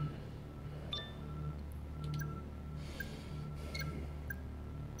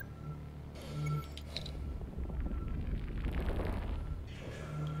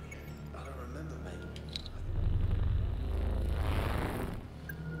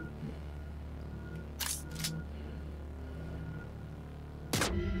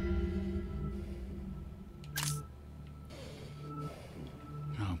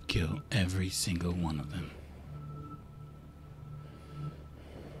 I'll kill every single one of them.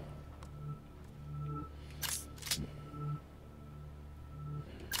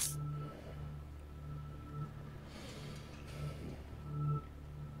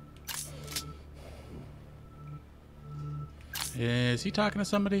 Is he talking to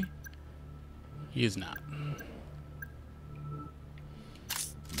somebody? He is not.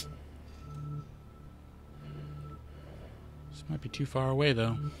 This might be too far away,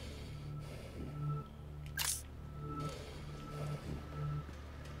 though.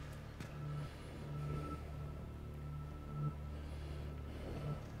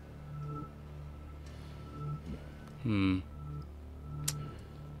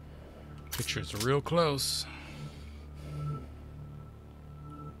 Picture's real close.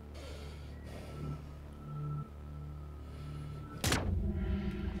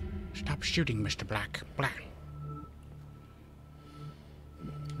 Stop shooting, Mr. Black. Black.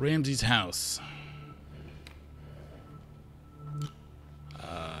 Ramsey's house.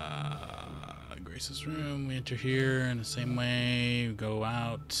 Grace's room. We enter here in the same way. We go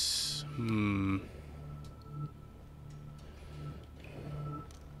out.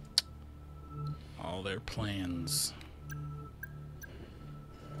 All their plans.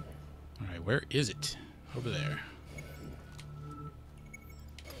 Alright, where is it? Over there.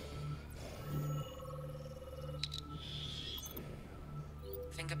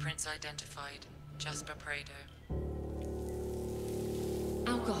 Fingerprints identified. Jasper Prado.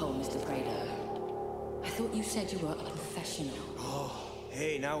 Alcohol, Mr. Prado. I thought you said you were a professional. Oh,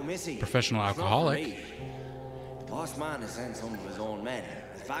 hey now, Missy. Professional It's not for alcoholic. me. The boss man has sent some of his own men.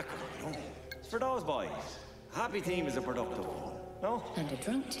 It's backup, you know. It's for those boys. A happy team is a productive one, no? And a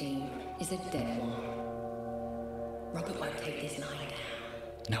drunk team is a dead one. Robert won't take this lying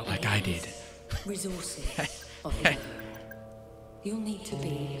down. Not like I did. Resources of his own. You'll need to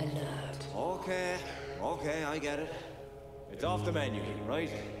be alert. Okay, I get it. It's off the menu,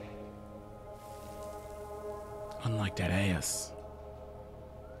 right? Unlike that ass.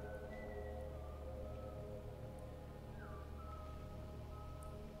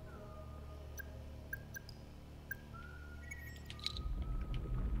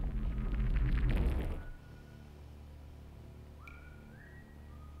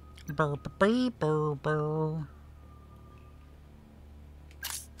 Burr, burr, burr, burr.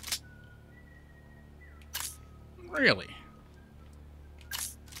 Really?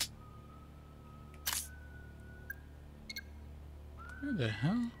 Where the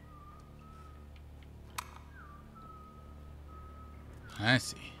hell? I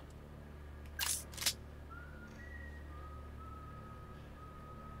see.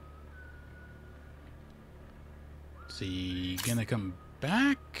 Is he gonna come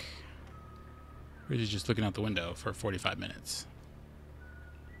back? Or is he just looking out the window for 45 minutes?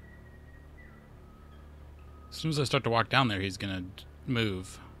 As soon as I start to walk down there, he's gonna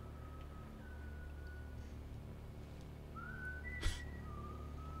move.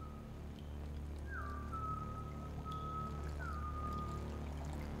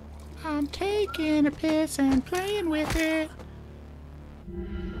 I'm taking a piss and playing with it.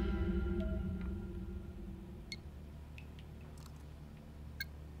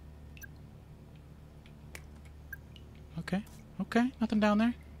 Okay, nothing down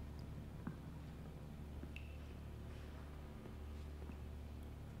there.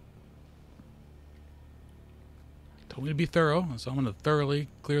 Told me to be thorough, so I'm gonna thoroughly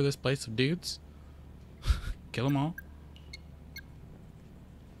clear this place of dudes. Kill them all.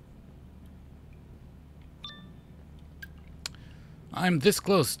 I'm this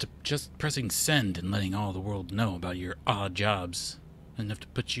close to just pressing send and letting all the world know about your odd jobs. Enough to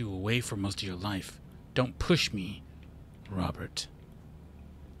put you away for most of your life. Don't push me, Robert.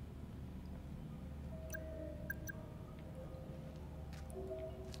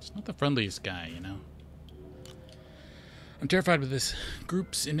 It's not the friendliest guy, you know. I'm terrified with this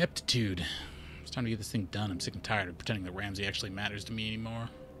group's ineptitude. It's time to get this thing done. I'm sick and tired of pretending that Ramsey actually matters to me anymore.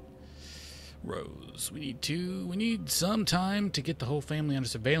 Rose, we need some time to get the whole family under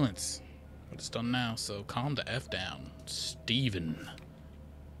surveillance. But it's done now, so calm the F down. Steven.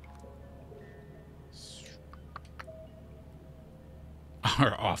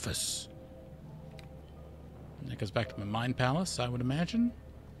 Our office. That goes back to my mind palace, I would imagine.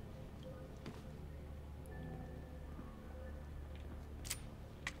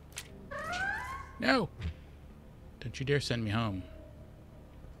 No! Don't you dare send me home.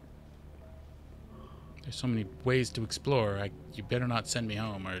 There's so many ways to explore. You better not send me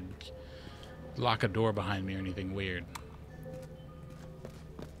home or lock a door behind me or anything weird.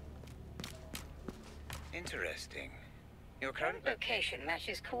 Interesting. Your current location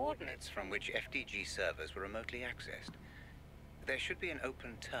matches coordinates from which FDG servers were remotely accessed. There should be an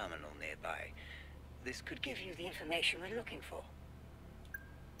open terminal nearby. This could give you the information we're looking for.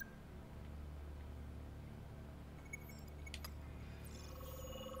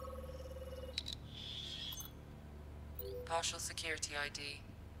 Partial security ID.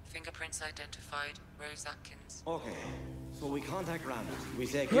 Fingerprints identified. Rose Atkins. Okay, so we contact Ramsey. We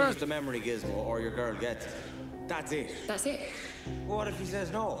say, give us the memory gizmo or your girl gets it. That's it. That's it. What if he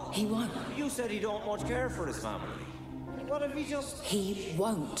says no? He won't. You said he don't much care for his family. What if he just... He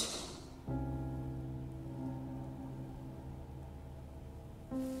won't.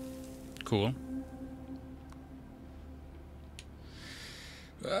 Cool.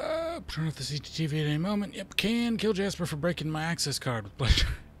 Turn off the CCTV at any moment. Yep, can kill Jasper for breaking my access card with pleasure.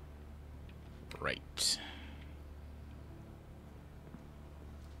 Right.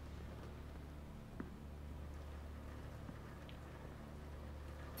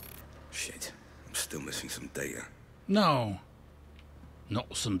 Shit, I'm still missing some data. No.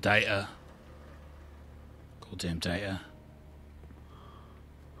 Not some data. Goddamn data.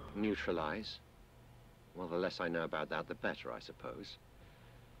 Neutralize? Well, the less I know about that, the better, I suppose.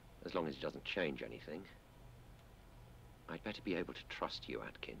 As long as it doesn't change anything. I'd better be able to trust you,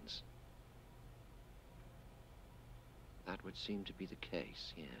 Atkins. That would seem to be the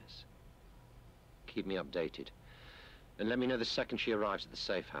case, yes. Keep me updated. And let me know the second she arrives at the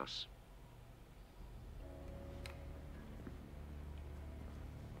safe house.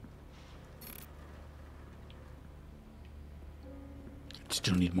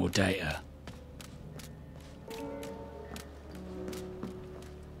 Still need more data.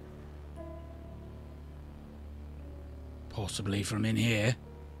 Possibly from in here.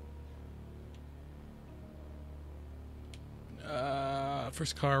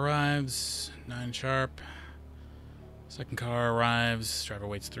 First car arrives, 9 sharp. Second car arrives, driver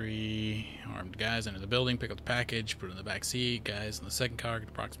waits 3 armed guys enter the building, pick up the package, put it in the back seat. Guys in the second car get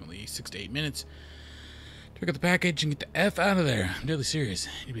approximately 6 to 8 minutes to pick up the package and get the F out of there. I'm deadly serious.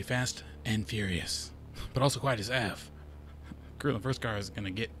 You need to be fast and furious, but also quiet as F. Crew in the first car is going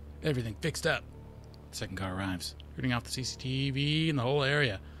to get everything fixed up. The second car arrives, turning off the CCTV in the whole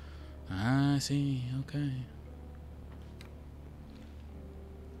area. I see, okay.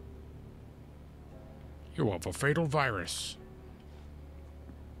 You have a fatal virus.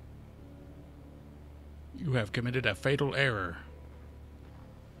 You have committed a fatal error.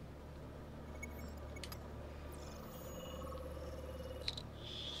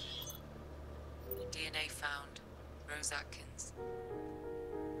 DNA found. Rose Atkins.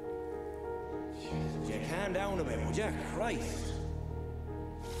 You calm down a bit, would you? Christ.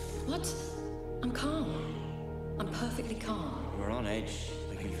 What? I'm calm. I'm perfectly calm. You're on edge.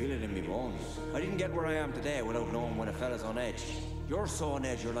 I can feel it in me bones. I didn't get where I am today without knowing when a fella's on edge. You're so on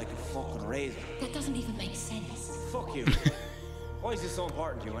edge, you're like a fucking razor. That doesn't even make sense. Fuck you. Why is this so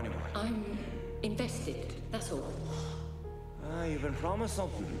important to you anyway? I'm invested, that's all. Ah, you've been promised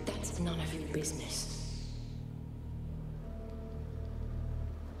something. That's none of your business.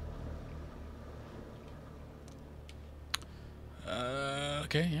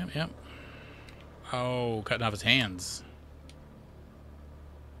 Okay, yep. Oh, cutting off his hands.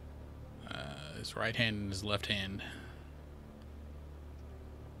 His right hand and his left hand.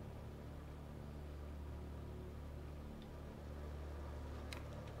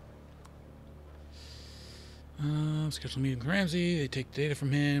 Schedule a meeting with Ramsey. They take data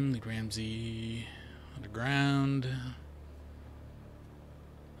from him. Lead Ramsey underground.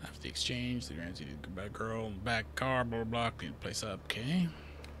 After the exchange, lead Ramsey to goodbye girl in the back car. Blah blah blah. Clean the place up. Okay.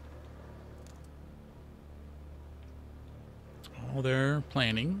 All their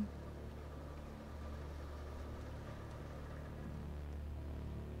planning.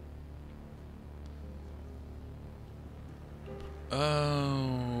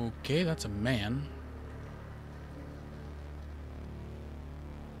 Okay, that's a man.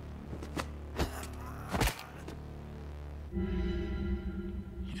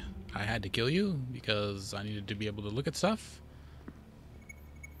 Yeah, I had to kill you because I needed to be able to look at stuff.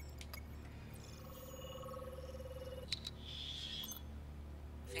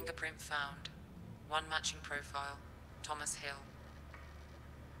 Fingerprint found. One matching profile. Thomas Hill.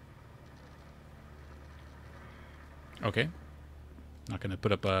 Okay. Not gonna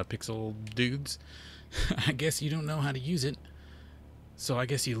put up pixel dudes. I guess you don't know how to use it, so I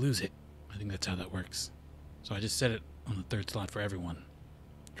guess you lose it. I think that's how that works. So I just set it on the 3rd slot for everyone.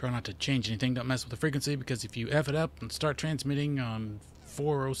 Try not to change anything. Don't mess with the frequency, because if you F it up and start transmitting on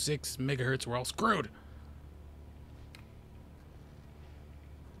 406 megahertz, we're all screwed.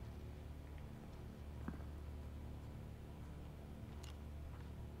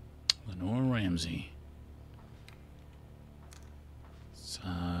 Lenore Ramsey.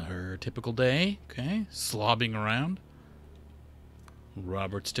 Her typical day, okay, slobbing around.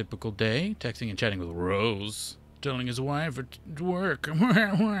 Robert's typical day, texting and chatting with Rose, telling his wife at work.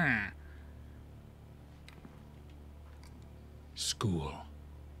 School.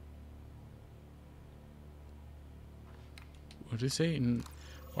 What did he say?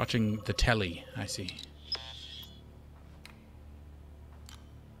 Watching the telly, I see.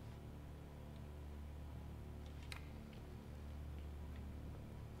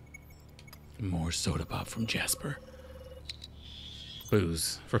 More soda pop from Jasper.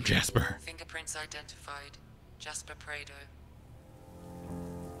 Booze from Jasper. Fingerprints identified. Jasper Prado.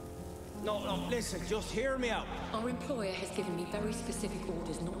 No, listen, just hear me out. Our employer has given me very specific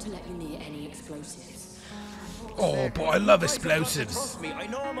orders not to let you near any explosives. Oh, but I love explosives. Trust me, I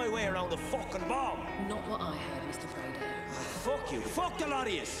know my way around the fucking bomb. Not what I heard, Mr. Prado. Fuck you. Fuck the lot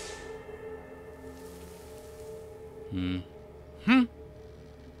of you.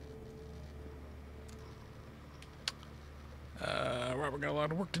 Robert got a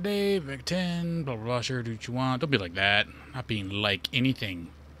lot of work today. Back 10. Blah, blah, blah. Sure, do what you want. Don't be like that. Not being like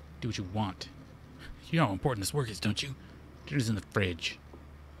anything. Do what you want. You know how important this work is, don't you? Dinner's in the fridge.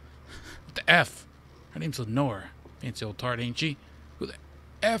 What the F? Her name's Lenore. Fancy old tart, ain't she? Who the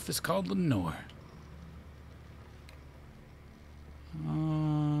F is called Lenore?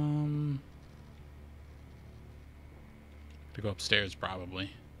 To go upstairs,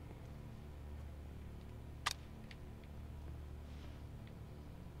 probably.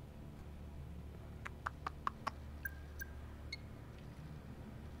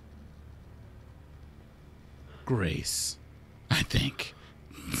 Grace. I think.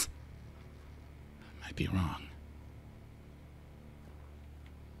 Might be wrong.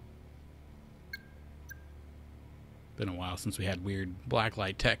 Been a while since we had weird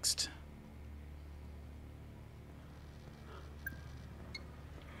blacklight text.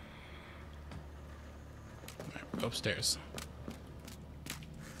 Alright, we'll go upstairs.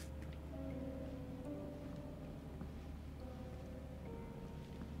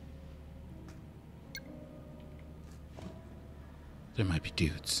 There might be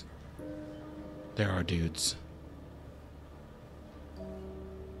dudes. There are dudes.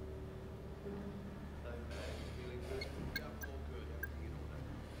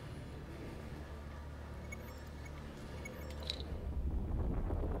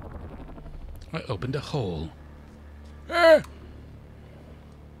 I opened a hole. Ah!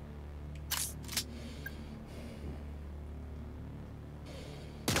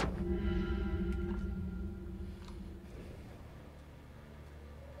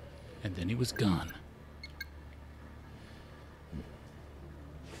 And then he was gone.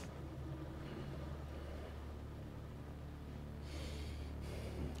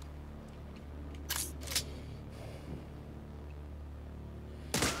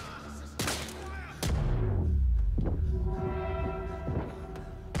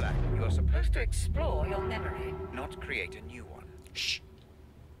 Black, you're supposed to explore your memory, not create a new one. Shh.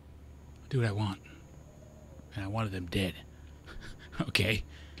 I do what I want. And I wanted them dead. Okay.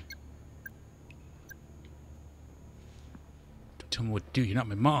 Don't tell me what to do. You're not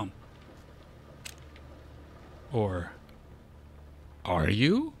my mom. Or are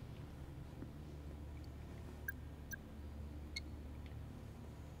you?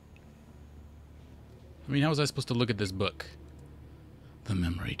 I mean, how was I supposed to look at this book? The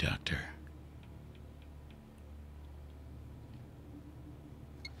Memory Doctor.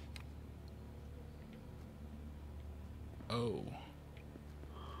 Oh.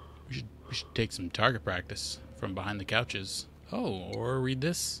 We should take some target practice from behind the couches. Oh, or read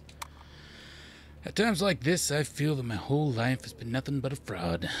this. At times like this, I feel that my whole life has been nothing but a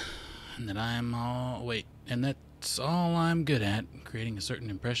fraud. And that that's all I'm good at, creating a certain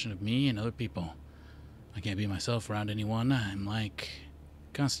impression of me and other people. I can't be myself around anyone. I'm like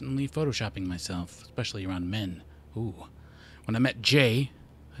constantly photoshopping myself, especially around men. Ooh. When I met Jay,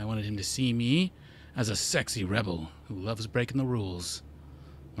 I wanted him to see me as a sexy rebel who loves breaking the rules.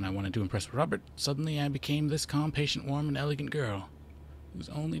 When I wanted to impress Robert, suddenly I became this calm, patient, warm, and elegant girl whose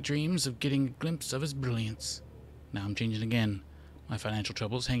only dreams of getting a glimpse of his brilliance. Now I'm changing again. My financial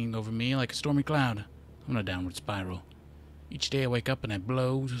troubles hanging over me like a stormy cloud. I'm on a downward spiral. Each day I wake up and I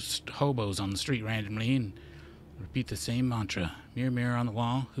blow hobos on the street randomly and repeat the same mantra. Mirror, mirror on the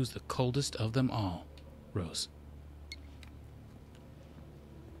wall, who's the coldest of them all? Rose.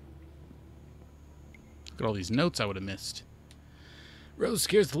 Look at all these notes I would have missed. Rose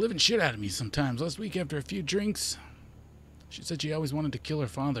scares the living shit out of me sometimes. Last week after a few drinks, she said she always wanted to kill her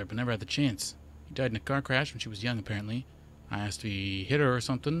father, but never had the chance. He died in a car crash when she was young, apparently. I asked if he hit her or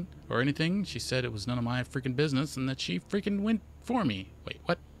something, or anything. She said it was none of my freaking business, and that she freaking went for me. Wait,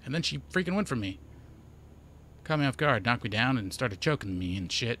 what? And then she freaking went for me. Caught me off guard, knocked me down, and started choking me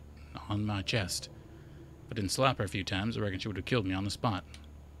and shit on my chest. If I didn't slap her a few times, I reckon she would have killed me on the spot.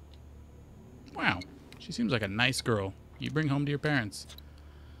 Wow, she seems like a nice girl. You bring home to your parents.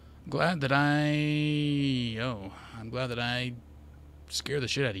 I'm glad that I scare the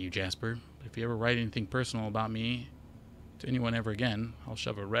shit out of you, Jasper. If you ever write anything personal about me to anyone ever again, I'll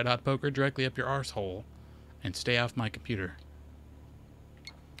shove a red-hot poker directly up your arsehole and stay off my computer.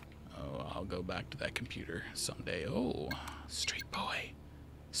 Oh, I'll go back to that computer someday. Oh, straight boy.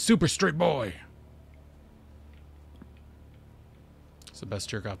 Super straight boy. It's the best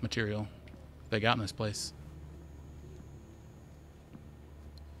jerk-off material they got in this place.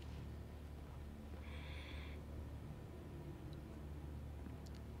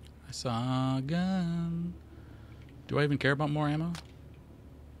 I saw a gun. Do I even care about more ammo?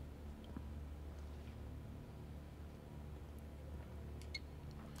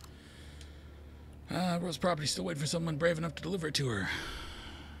 Rose property still waiting for someone brave enough to deliver it to her.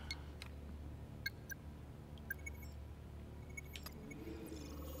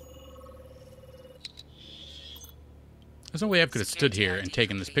 There's no way I could have stood here and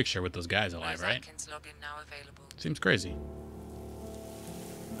taken this picture with those guys alive, right? Seems crazy.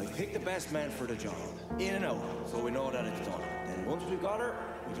 I picked the best man for the job, in and out, so we know that it's done. Then once we've got her,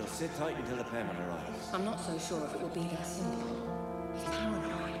 we just sit tight until the payment arrives. I'm not so sure if it will be that simple. He's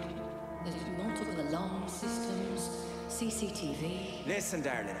paranoid. There's multiple alarm systems, CCTV. Listen,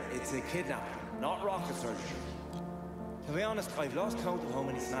 darling, it's a kidnapping, not rocket surgery. To be honest, I've lost count of how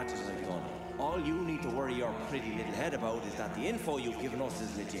many snatches I've done. All you need to worry your pretty little head about is that the info you've given us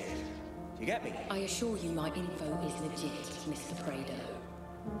is legit. Do you get me? I assure you my info is legit, Mr. Prado.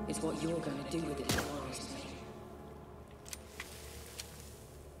 It's what you're going to do with it that worries me.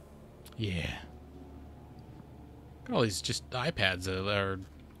 Yeah. Look at all these just iPads or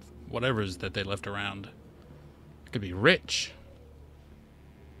whatever's that they left around. It could be rich.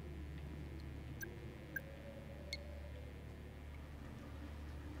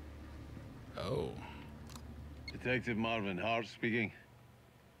 Oh. Detective Marvin Hart speaking.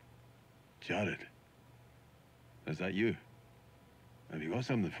 Jared. Is that you? Have you got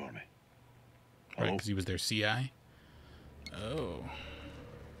something for me? Right, because he was their CI? Oh.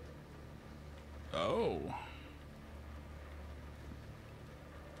 Oh.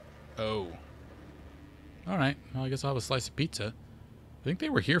 Oh. Alright, well, I guess I'll have a slice of pizza. I think they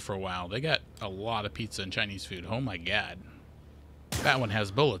were here for a while. They got a lot of pizza and Chinese food. Oh my god. That one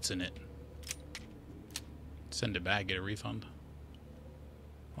has bullets in it. Send it back, get a refund.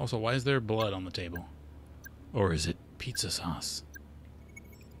 Also, why is there blood on the table? Or is it pizza sauce?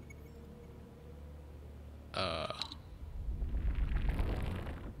 Oh.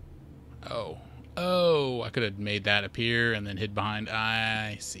 Oh, I could have made that appear and then hid behind.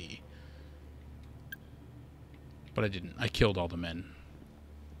 I see. But I didn't. I killed all the men.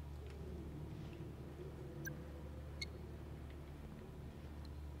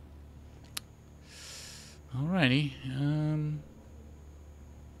 Alrighty.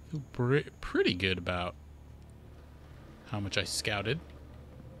 Feel pretty good about how much I scouted.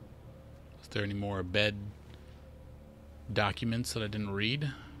 Is there any more bed documents that I didn't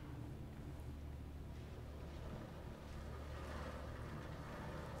read?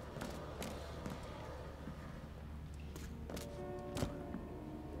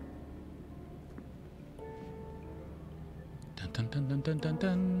 Dun dun dun dun dun dun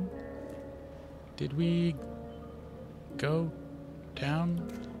dun. Did we go down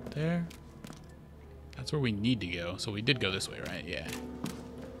there? That's where we need to go. So we did go this way, right? Yeah.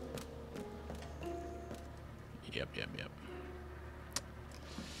 Yep.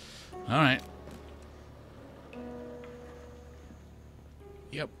 All right.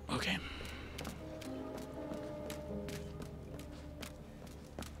 Yep. Okay.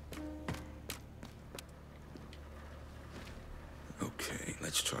 Okay,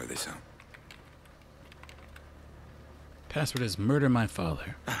 let's try this out. Password is murder my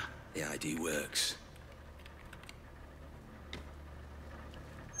father. Ah, the ID works.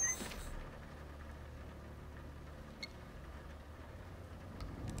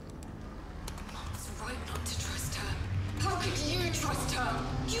 Mom's right not to trust her. How could you trust her?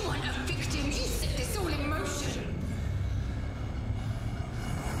 You weren't a victim. You set this all in motion.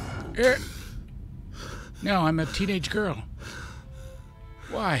 No, I'm a teenage girl.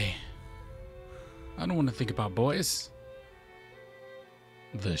 Why? I don't want to think about boys.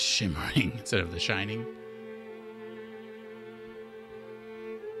 The Shimmering instead of the Shining.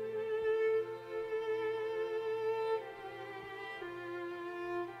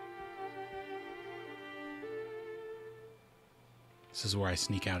 This is where I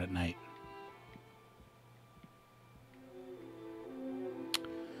sneak out at night.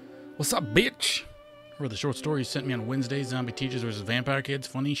 What's up, bitch? Read the short story you sent me on Wednesday, Zombie Teachers vs. Vampire Kids.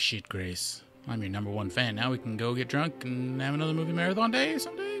 Funny shit, Grace. I'm your #1 fan. Now we can go get drunk and have another movie marathon day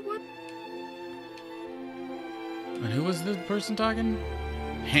someday? What? And who was the person talking?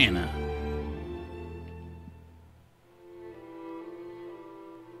 Hannah.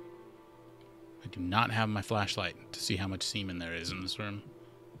 I do not have my flashlight to see how much semen there is in this room.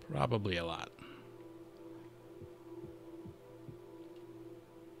 Probably a lot.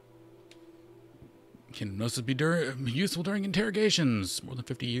 Can hypnosis be useful during interrogations? More than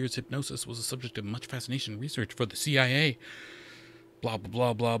 50 years, hypnosis was a subject of much fascination and research for the CIA. Blah, blah,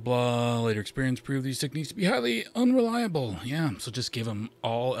 blah, blah, blah. Later experience proved these techniques to be highly unreliable. Yeah, so just give them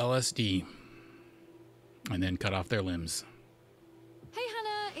all LSD. And then cut off their limbs. Hey,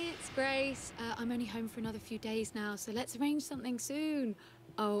 Hannah, it's Grace. I'm only home for another few days now, so let's arrange something soon.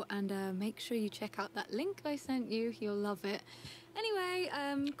 Oh, and make sure you check out that link I sent you. You'll love it. Anyway,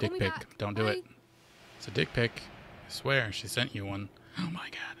 call me Dick pic. back. Don't do it. It's a dick pic. I swear, she sent you one. Oh my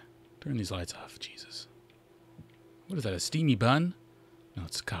god. Turn these lights off. Jesus. What is that, a steamy bun? No,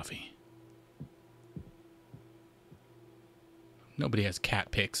 it's coffee. Nobody has cat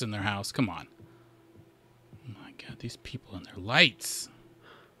pics in their house. Come on. Oh my god, these people and their lights.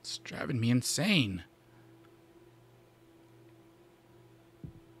 It's driving me insane.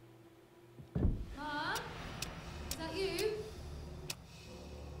 Mom? Is that you?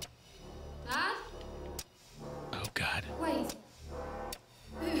 Dad? Oh god. Wait.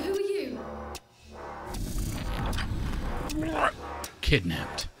 Who are you?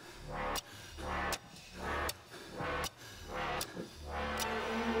 kidnapped.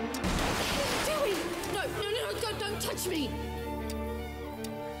 What are you doing? No, don't touch me!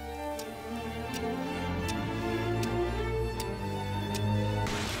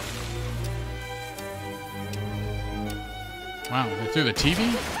 Wow, they threw the TV?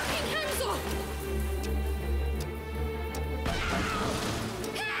 Hands off!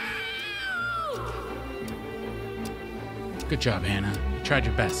 Good job, Hannah. You tried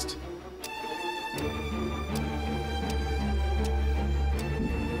your best.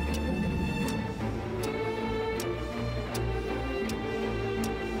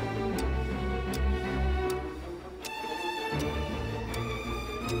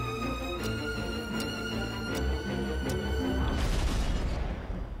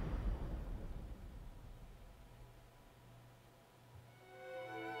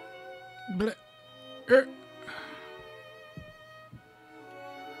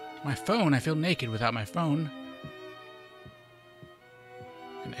 My phone. I feel naked without my phone.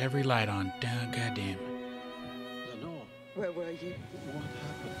 And every light on. Goddamn. Lenore, Where were you? what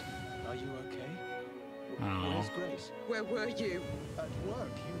happened? Are you okay? Oh. Where's Grace? Where were you? At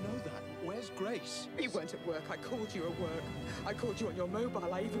work, you know that. Where's Grace? You weren't at work. I called you at work. I called you on your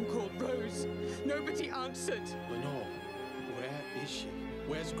mobile. I even called Rose. Nobody answered. Lenore, where is she?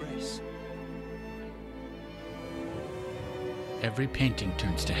 Where's Grace? Every painting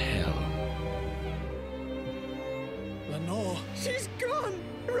turns to hell. Lenore! She's gone!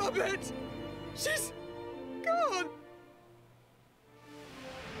 Robert! She's gone!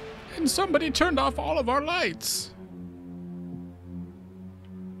 And somebody turned off all of our lights.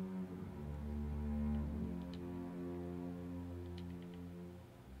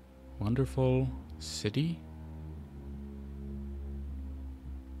 Wonderful city.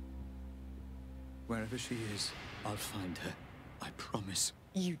 Wherever she is, I'll find her. I promise.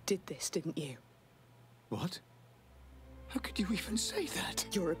 You did this, didn't you? What? How could you even say that?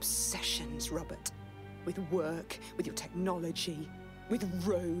 Your obsessions, Robert. With work, with your technology, with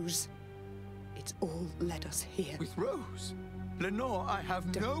Rose. It's all led us here. With Rose? Lenore, I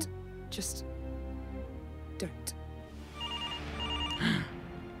have Don't. Just... don't.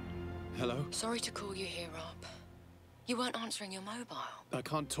 Hello? Sorry to call you here, Rob. You weren't answering your mobile. I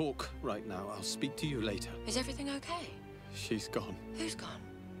can't talk right now. I'll speak to you later. Is everything okay? She's gone. Who's gone?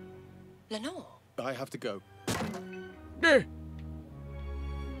 Lenore? I have to go.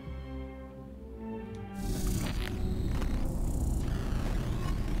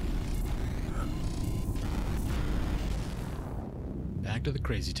 Back to the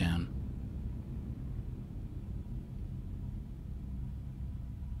crazy town.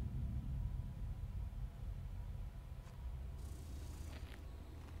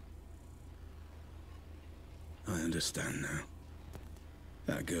 I understand now.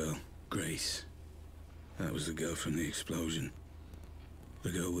 That girl, Grace. That was the girl from the explosion. The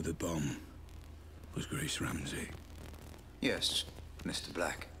girl with the bomb was Grace Ramsey. Yes, Mr.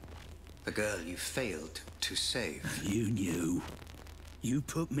 Black. The girl you failed to save. You knew. You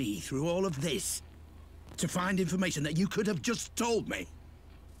put me through all of this to find information that you could have just told me.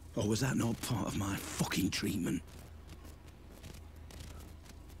 Or was that not part of my fucking treatment?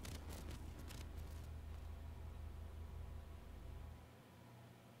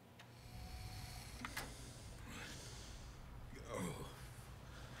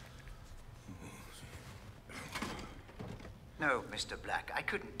 No, Mr. Black, I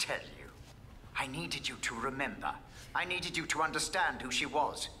couldn't tell you. I needed you to remember. I needed you to understand who she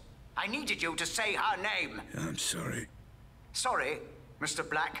was. I needed you to say her name. I'm sorry. Sorry, Mr.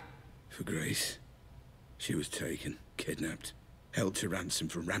 Black. For Grace. She was taken, kidnapped, held to ransom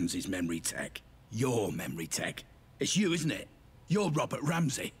for Ramsey's memory tech. Your memory tech. It's you, isn't it? You're Robert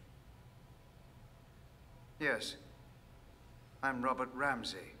Ramsey. Yes. I'm Robert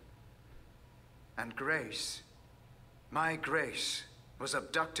Ramsey. And Grace, my Grace, was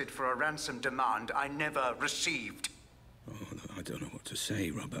abducted for a ransom demand I never received. Oh, I don't know what to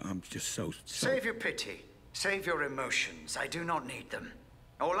say, Robert. I'm just so... Save your pity. Save your emotions. I do not need them.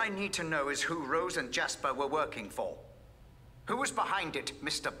 All I need to know is who Rose and Jasper were working for. Who was behind it,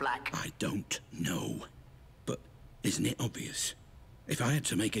 Mr. Black? I don't know. But isn't it obvious? If I had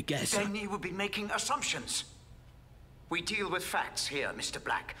to make a guess... Then you would be making assumptions. We deal with facts here, Mr.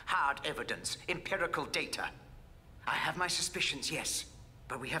 Black. Hard evidence, empirical data. I have my suspicions, yes.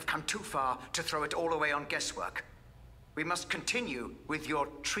 But we have come too far to throw it all away on guesswork. We must continue with your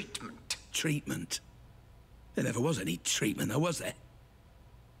treatment. Treatment? There never was any treatment, though, was there?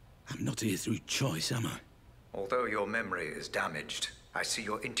 I'm not here through choice, am I? Although your memory is damaged, I see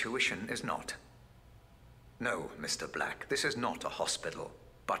your intuition is not. No, Mr. Black, this is not a hospital,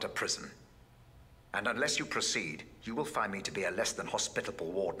 but a prison. And unless you proceed, you will find me to be a less than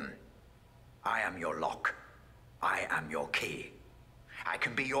hospitable warden. I am your lock. I am your key. I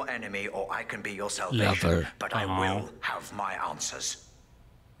can be your enemy or I can be your salvation, Lover. but I will have my answers.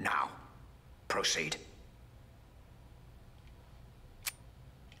 Now, proceed.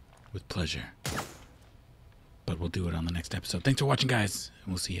 With pleasure. But we'll do it on the next episode. Thanks for watching, guys,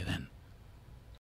 and we'll see you then.